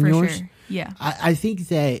than For yours. sure. Yeah. I think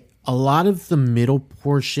that a lot of the middle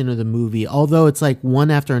portion of the movie, although it's like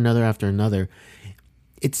one after another,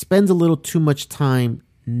 it spends a little too much time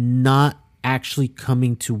not actually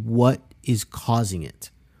coming to what is causing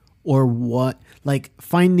it or what, like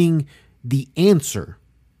finding the answer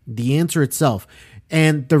itself.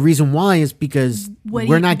 And the reason why is because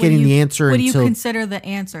we're not getting the answer What do you until consider the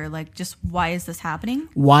answer? Like, just why is this happening?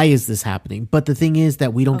 why is this happening? But the thing is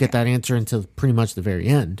that we don't get that answer until pretty much the very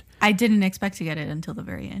end. I didn't expect to get it until the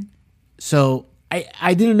very end. So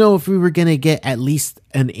I didn't know if we were going to get at least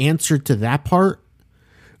an answer to that part.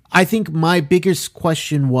 I think my biggest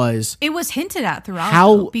question was, It was hinted at throughout,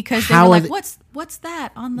 How- though, because they how were are like, they- "What's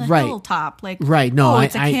that on the Right. hilltop?" Like, Right, no, oh, I-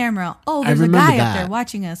 it's a I- camera. Oh, I there's a remember guy up there that.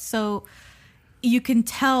 watching us. So you can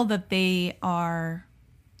tell that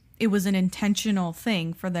it was an intentional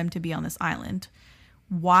thing for them to be on this island.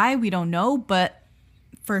 Why, we don't know, but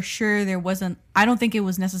for sure I don't think it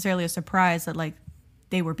was necessarily a surprise that like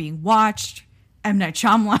they were being watched. M. Night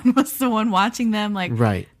Shyamalan was the one watching them. Like,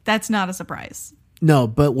 Right. That's not a surprise. no,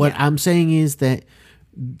 but what Yeah. I'm saying is that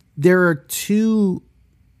there are two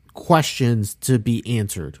questions to be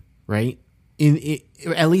answered, right?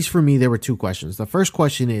 At least for me, there were two questions. The first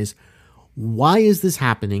question is, why is this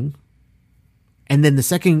happening? And then the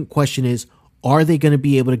second question is, are they going to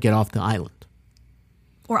be able to get off the island?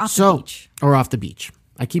 Or off the beach. Or off the beach.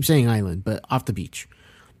 I keep saying island, but off the beach.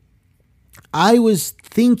 I was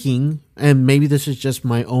thinking, and maybe this is just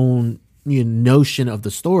my own notion of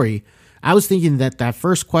the story, I was thinking that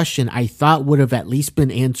first question I thought would have at least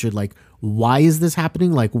been answered, like, why is this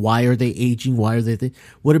happening? Like, why are they aging? Why are they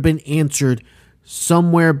would have been answered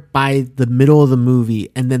somewhere by the middle of the movie,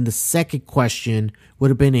 and then the second question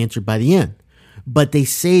would have been answered by the end. But they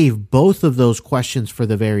save both of those questions for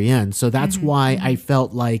the very end. So that's why I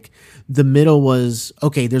felt like the middle was,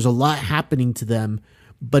 okay, there's a lot happening to them,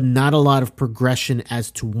 but not a lot of progression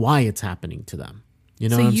as to why it's happening to them. You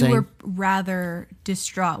know So what I'm you saying? were rather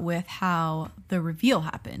distraught with how the reveal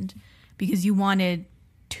happened because you wanted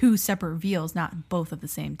two separate reveals, not both at the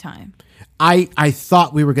same time. I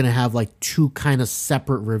thought we were going to have like two kind of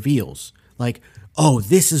separate reveals. Like, oh,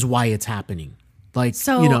 this is why it's happening. Like,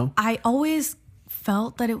 So I always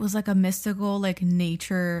felt that it was like a mystical, like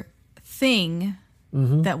nature thing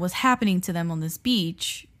that was happening to them on this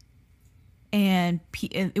beach, and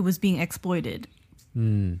it was being exploited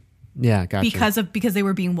yeah, gotcha. because they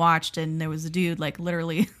were being watched, and there was a dude like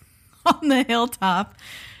literally on the hilltop.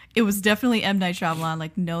 It was definitely M. Night Shyamalan,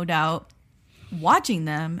 like no doubt, watching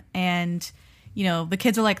them, and the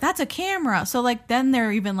kids are like, "That's a camera." So like then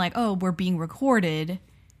they're even like, "Oh, we're being recorded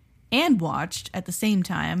and watched at the same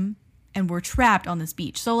time, and we're trapped on this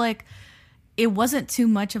beach." So like it wasn't too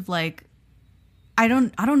much of like I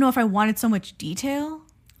don't know if I wanted so much detail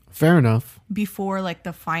Fair enough. before like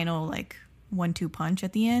the final like 1-2 punch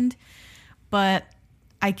at the end, but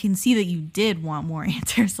I can see that you did want more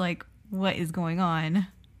answers, like what is going on.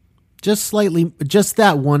 Just slightly, just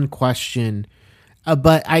that one question.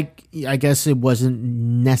 But I guess it wasn't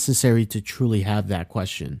necessary to truly have that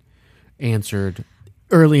question answered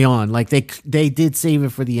early on. Like they did save it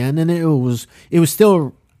for the end, and it was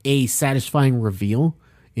still a satisfying reveal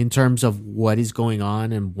in terms of what is going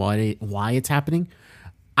on and why it's happening.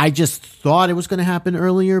 I just thought it was going to happen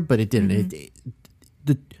earlier, but it didn't.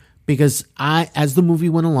 Because as the movie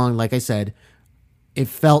went along, like I said, it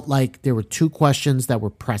felt like there were two questions that were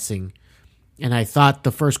pressing, and I thought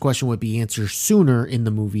the first question would be answered sooner in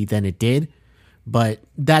the movie than it did. But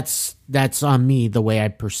that's on me, the way I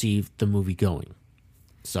perceived the movie going.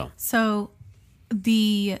 So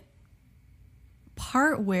The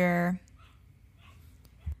part where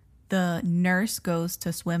the nurse goes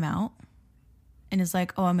to swim out and is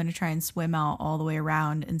like, oh, I'm going to try and swim out all the way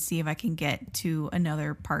around and see if I can get to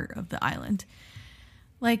another part of the island.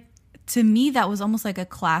 Like, to me, that was almost like a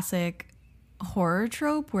classic horror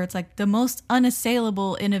trope where it's like the most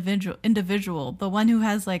unassailable individual, the one who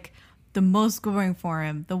has like the most going for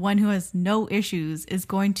him, the one who has no issues is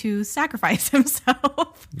going to sacrifice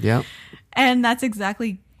himself. Yeah. And that's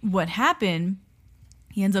exactly what happened.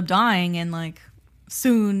 He ends up dying, and like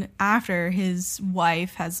soon after, his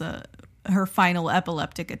wife has her final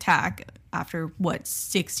epileptic attack after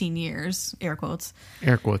 16 years, air quotes,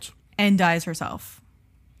 and dies herself.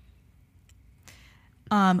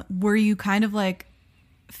 Were you kind of like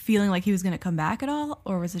feeling like he was going to come back at all,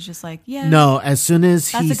 or was it just like, yeah? No, as soon as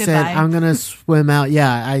he said, goodbye. I'm going to swim out,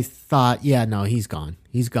 I thought, no, he's gone.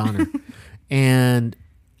 He's goner. And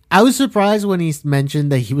I was surprised when he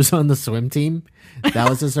mentioned that he was on the swim team. That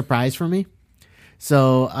was a surprise for me.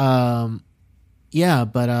 So,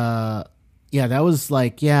 that was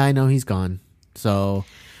like, I know he's gone. So,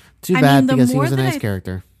 too bad, because he was a nice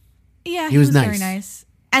character. Yeah, he was nice. Very nice.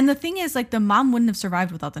 And the thing is, like, the mom wouldn't have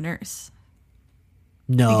survived without the nurse.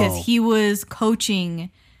 No. Because he was coaching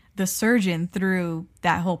the surgeon through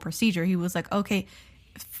that whole procedure. He was like, okay,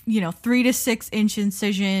 3 to 6 inch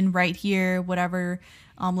incision right here, whatever.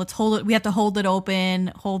 Let's hold it. We have to hold it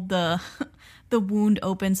open, hold the wound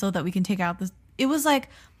open so that we can take out this. It was like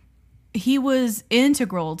he was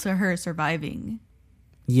integral to her surviving.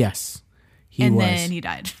 Yes, he was. And then he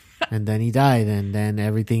died. And then he died, and then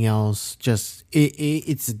everything else just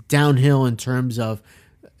it's downhill in terms of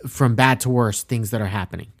from bad to worse things that are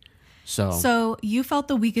happening. So you felt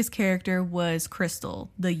the weakest character was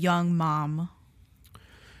Crystal, the young mom.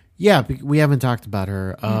 Yeah, we haven't talked about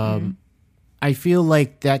her. I feel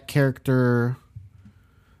like that character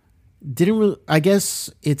didn't really. I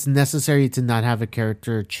guess it's necessary to not have a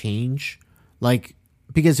character change, like.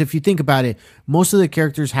 Because if you think about it, most of the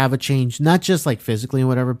characters have a change, not just like physically and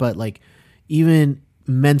whatever, but like even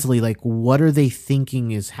mentally, like what are they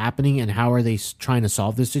thinking is happening and how are they trying to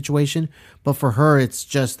solve this situation? But for her, it's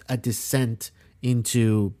just a descent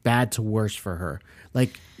into bad to worse for her.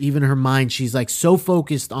 Like even her mind, she's like so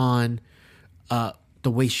focused on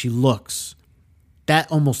the way she looks.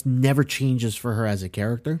 That almost never changes for her as a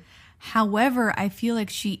character. However, I feel like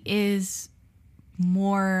she is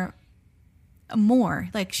more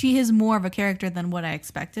like she is more of a character than what I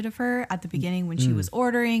expected of her at the beginning when she was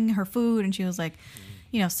ordering her food and she was like,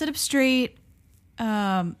 sit up straight,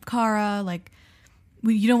 Kara, like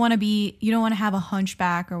you don't want to have a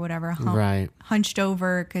hunchback or whatever, right? Hunched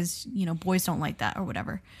over because boys don't like that or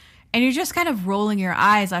whatever, and you're just kind of rolling your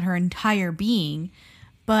eyes at her entire being.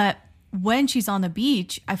 But when she's on the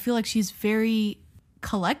beach, I feel like she's very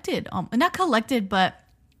collected, not collected, but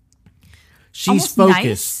she's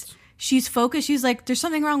focused. Nice. She's focused. She's like, there's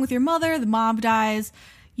something wrong with your mother. The mom dies.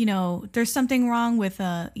 There's something wrong with,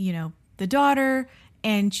 the daughter.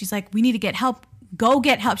 And she's like, we need to get help. Go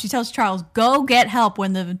get help. She tells Charles, go get help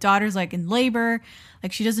when the daughter's like in labor.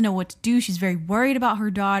 Like she doesn't know what to do. She's very worried about her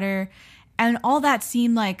daughter. And all that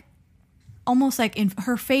seemed like almost like in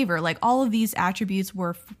her favor. Like all of these attributes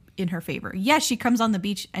were in her favor. Yes, she comes on the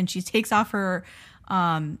beach and she takes off her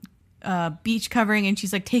beach covering and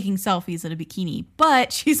she's like taking selfies in a bikini,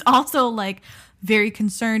 but she's also like very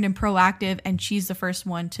concerned and proactive, and she's the first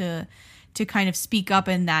one to kind of speak up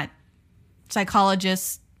in that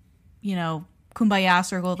psychologist kumbaya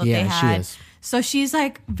circle that they had. She is. So she's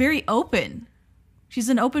like very open. She's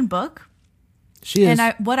an open book. She is.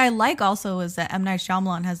 And what I like also is that M. Night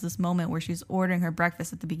Shyamalan has this moment where she's ordering her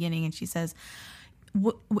breakfast at the beginning and she says,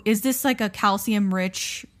 is this like a calcium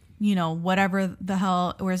rich whatever the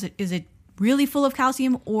hell, or is it really full of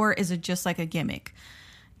calcium, or is it just like a gimmick?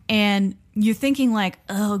 And you're thinking like,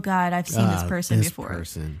 oh God, I've seen this person before.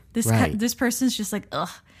 This person's just like,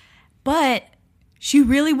 ugh. But she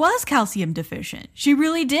really was calcium deficient. She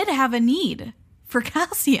really did have a need for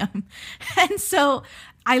calcium. And so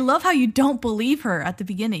I love how you don't believe her at the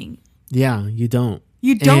beginning. Yeah, you don't.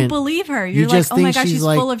 You don't believe her. You're like, oh my gosh, she's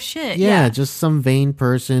like, full of shit. Yeah, just some vain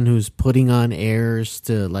person who's putting on airs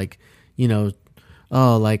to like, I'm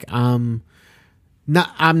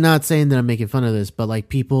not saying that I'm making fun of this, but like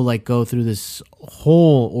people like go through this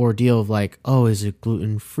whole ordeal of like, oh, is it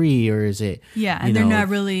gluten free or is it? Yeah, and they're not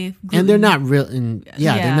really gluten. And they're not real.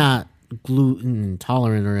 They're not gluten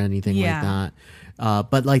intolerant or anything like that.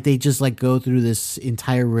 But like they just like go through this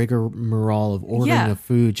entire rigmarole of ordering a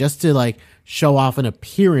food just to like show off an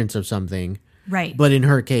appearance of something. Right. But in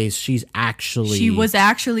her case, she was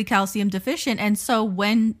actually calcium deficient. And so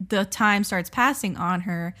when the time starts passing on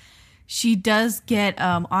her, she does get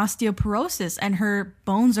osteoporosis and her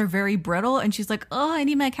bones are very brittle. And she's like, oh, I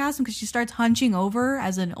need my calcium, because she starts hunching over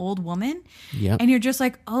as an old woman. Yep. And you're just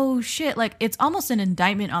like, oh, shit. Like, it's almost an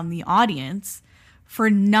indictment on the audience for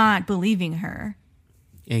not believing her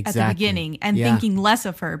Exactly. at the beginning and thinking less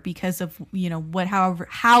of her because of,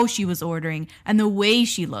 how she was ordering and the way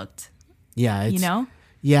she looked. Yeah. You know?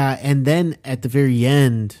 Yeah. And then at the very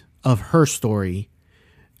end of her story,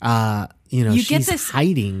 she's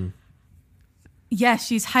hiding. Yes,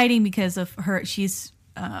 she's hiding because of her. She's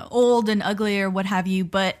old and ugly or what have you.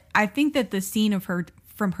 But I think that the scene of her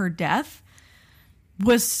from her death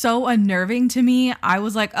was so unnerving to me. I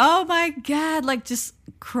was like, oh my God, like just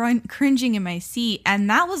cringing in my seat. And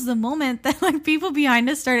that was the moment that like people behind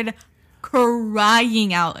us started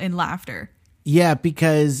crying out in laughter. Yeah,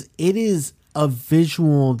 because it is a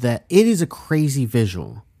visual it is a crazy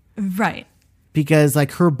visual. Right. Because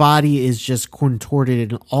like her body is just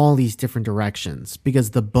contorted in all these different directions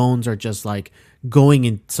because the bones are just like going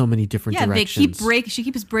in so many different directions. She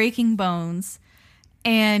keeps breaking bones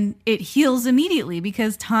and it heals immediately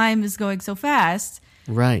because time is going so fast.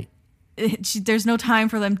 Right. There's no time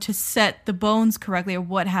for them to set the bones correctly or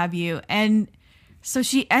what have you. And so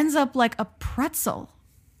she ends up like a pretzel.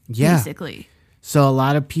 Yeah. Basically. So a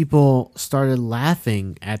lot of people started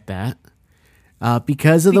laughing at that.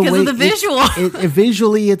 Because of the visual.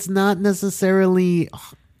 Visually, it's not necessarily.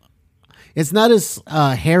 It's not as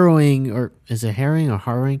harrowing, or is it harrowing or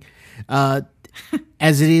harrowing, as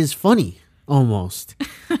it is funny almost,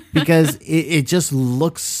 because it just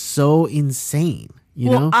looks so insane. You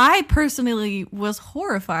know, I personally was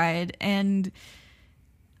horrified, and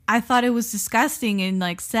I thought it was disgusting and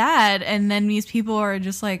like sad. And then these people are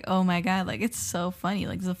just like, "Oh my God, like it's so funny,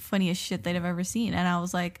 like it's the funniest shit they'd have ever seen." And I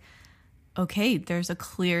was like, okay, there's a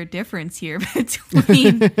clear difference here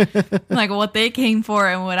between like what they came for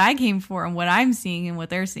and what I came for and what I'm seeing and what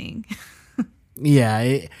they're seeing.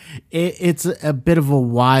 Yeah, it's a bit of a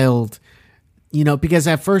wild, because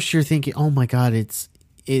at first you're thinking, oh my God,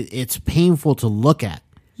 it's painful to look at.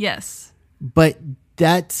 Yes. But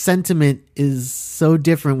that sentiment is so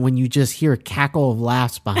different when you just hear a cackle of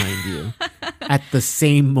laughs behind you at the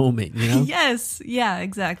same moment, Yes. Yeah,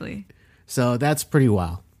 exactly. So that's pretty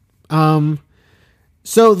wild.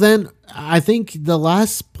 So then I think the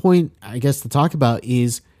last point I guess to talk about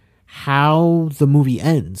is how the movie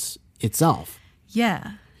ends itself.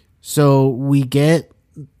 Yeah. So we get,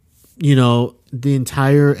 the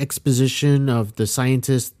entire exposition of the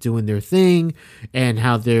scientists doing their thing and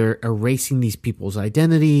how they're erasing these people's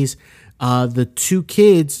identities. The two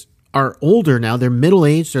kids are older now. They're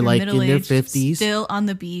middle-aged. They're like in their 50s. Still on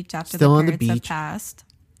the beach after the parents have passed.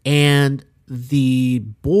 And the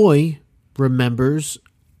boy remembers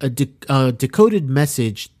a decoded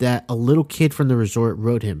message that a little kid from the resort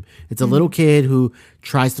wrote him. It's a little kid who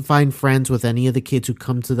tries to find friends with any of the kids who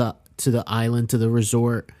come to the island, to the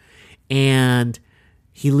resort, and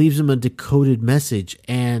he leaves him a decoded message,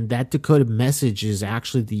 and that decoded message is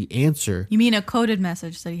actually the answer. You mean a coded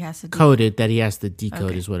message that he has to decode? Coded that he has to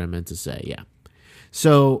decode is what I meant to say. Yeah.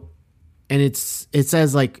 So, and it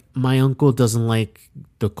says like, my uncle doesn't like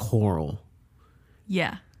the coral.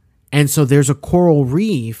 Yeah. And so there's a coral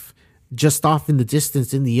reef just off in the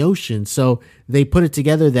distance in the ocean. So they put it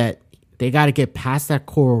together that they got to get past that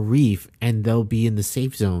coral reef and they'll be in the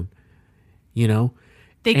safe zone,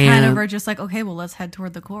 They kind of are just like, okay, well, let's head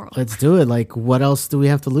toward the coral. Let's do it. Like, what else do we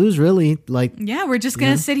have to lose, really? Like, yeah, we're just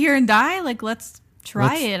going to sit here and die. Like, let's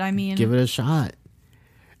try it. I mean, give it a shot.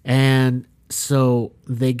 And so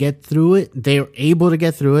they get through it. They're able to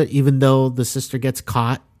get through it, even though the sister gets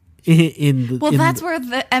caught. That's where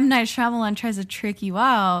the M. Night Shyamalan tries to trick you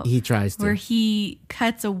out. He tries to. Where he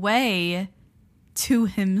cuts away to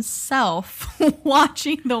himself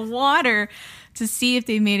watching the water to see if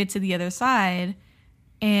they made it to the other side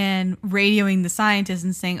and radioing the scientists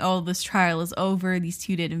and saying, oh, this trial is over. These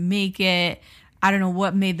two didn't make it. I don't know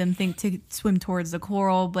what made them think to swim towards the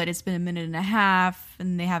coral, but it's been a minute and a half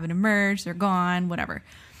and they haven't emerged. They're gone, whatever.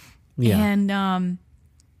 Yeah. And,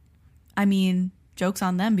 I mean, joke's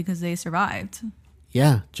on them because they survived.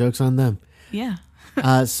 Yeah, joke's on them. Yeah.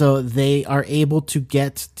 So they are able to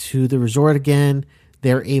get to the resort again.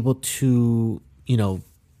 They're able to,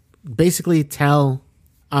 basically tell.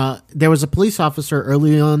 There was a police officer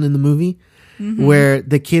early on in the movie where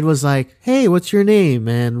the kid was like, hey, what's your name?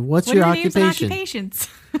 And what's your occupation? Occupations?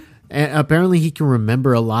 And apparently he can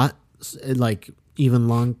remember a lot, like even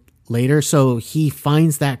long later. So he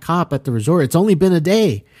finds that cop at the resort. It's only been a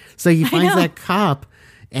day. So he finds that cop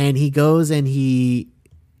and he goes and he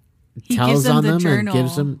tells on them and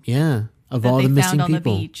gives them, of all the missing people. On the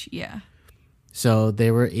beach. Yeah. So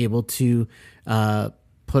they were able to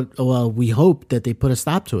we hope that they put a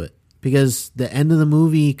stop to it, because the end of the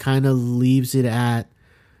movie kind of leaves it at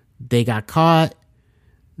they got caught.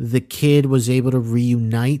 The kid was able to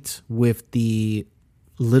reunite with the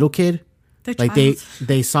little kid. Like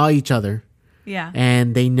they saw each other. Yeah.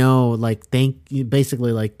 And they know, like, thank you,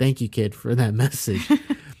 kid, for that message.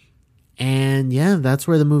 And yeah, that's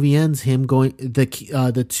where the movie ends. Him going,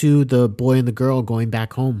 the boy and the girl going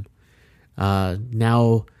back home.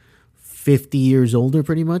 Now 50 years older,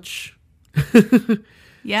 pretty much.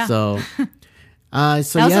 Yeah. So that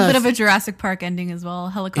was a bit of a Jurassic Park ending as well.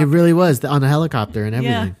 Helicopter. It really was, on a helicopter and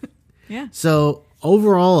everything. Yeah. So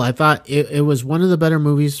overall, I thought it was one of the better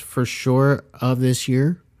movies for sure of this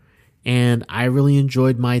year. And I really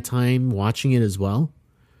enjoyed my time watching it as well.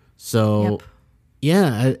 So,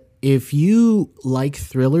 yeah, if you like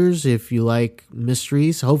thrillers, if you like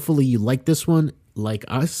mysteries, hopefully you like this one like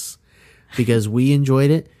us, because we enjoyed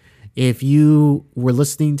it. If you were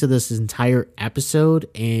listening to this entire episode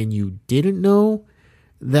and you didn't know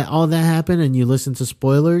that all that happened and you listened to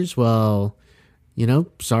spoilers, well,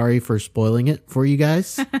 sorry for spoiling it for you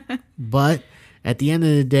guys. But at the end of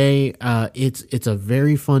the day, it's a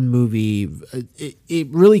very fun movie. It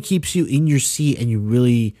really keeps you in your seat, and you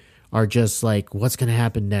really are just like, what's going to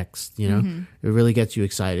happen next? It really gets you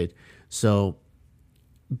excited. So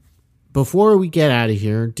before we get out of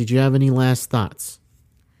here, did you have any last thoughts?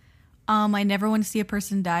 I never want to see a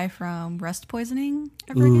person die from rust poisoning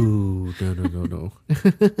ever again. Ooh, no.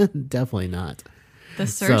 Definitely not. The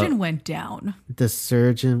surgeon went down. The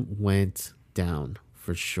surgeon went down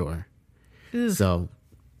for sure. Ooh.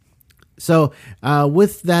 So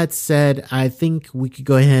with that said, I think we could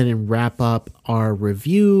go ahead and wrap up our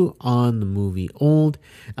review on the movie Old.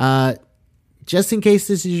 Just in case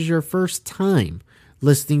this is your first time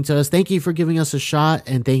listening to us, thank you for giving us a shot,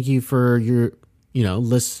 and thank you for your, I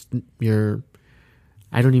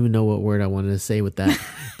don't even know what word I wanted to say with that,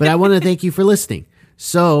 but I want to thank you for listening.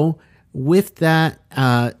 So with that,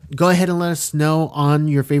 go ahead and let us know on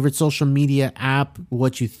your favorite social media app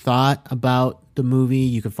what you thought about the movie.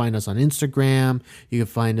 You can find us on Instagram. You can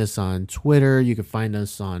find us on Twitter. You can find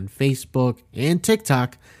us on Facebook and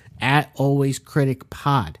TikTok at Always Critic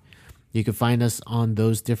Pod. You can find us on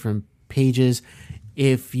those different pages.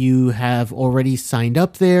 If you have already signed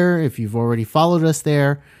up there, if you've already followed us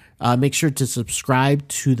there, make sure to subscribe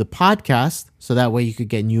to the podcast so that way you could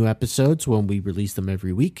get new episodes when we release them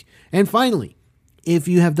every week. And finally, if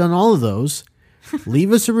you have done all of those,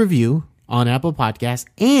 leave us a review on Apple Podcasts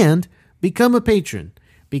and become a patron,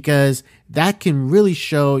 because that can really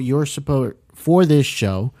show your support for this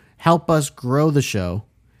show, help us grow the show,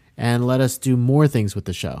 and let us do more things with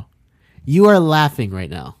the show. You are laughing right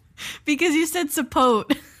now. Because you said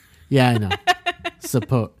support. Yeah, I know.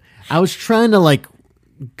 Support. I was trying to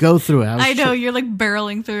go through it. I know, you're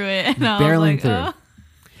barreling through it. And barreling through. Oh.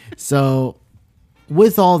 So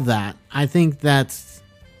with all that, I think that's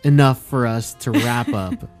enough for us to wrap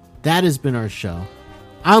up. That has been our show.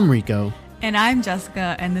 I'm Rico. And I'm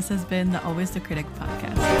Jessica, and this has been the Always the Critic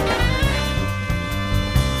podcast.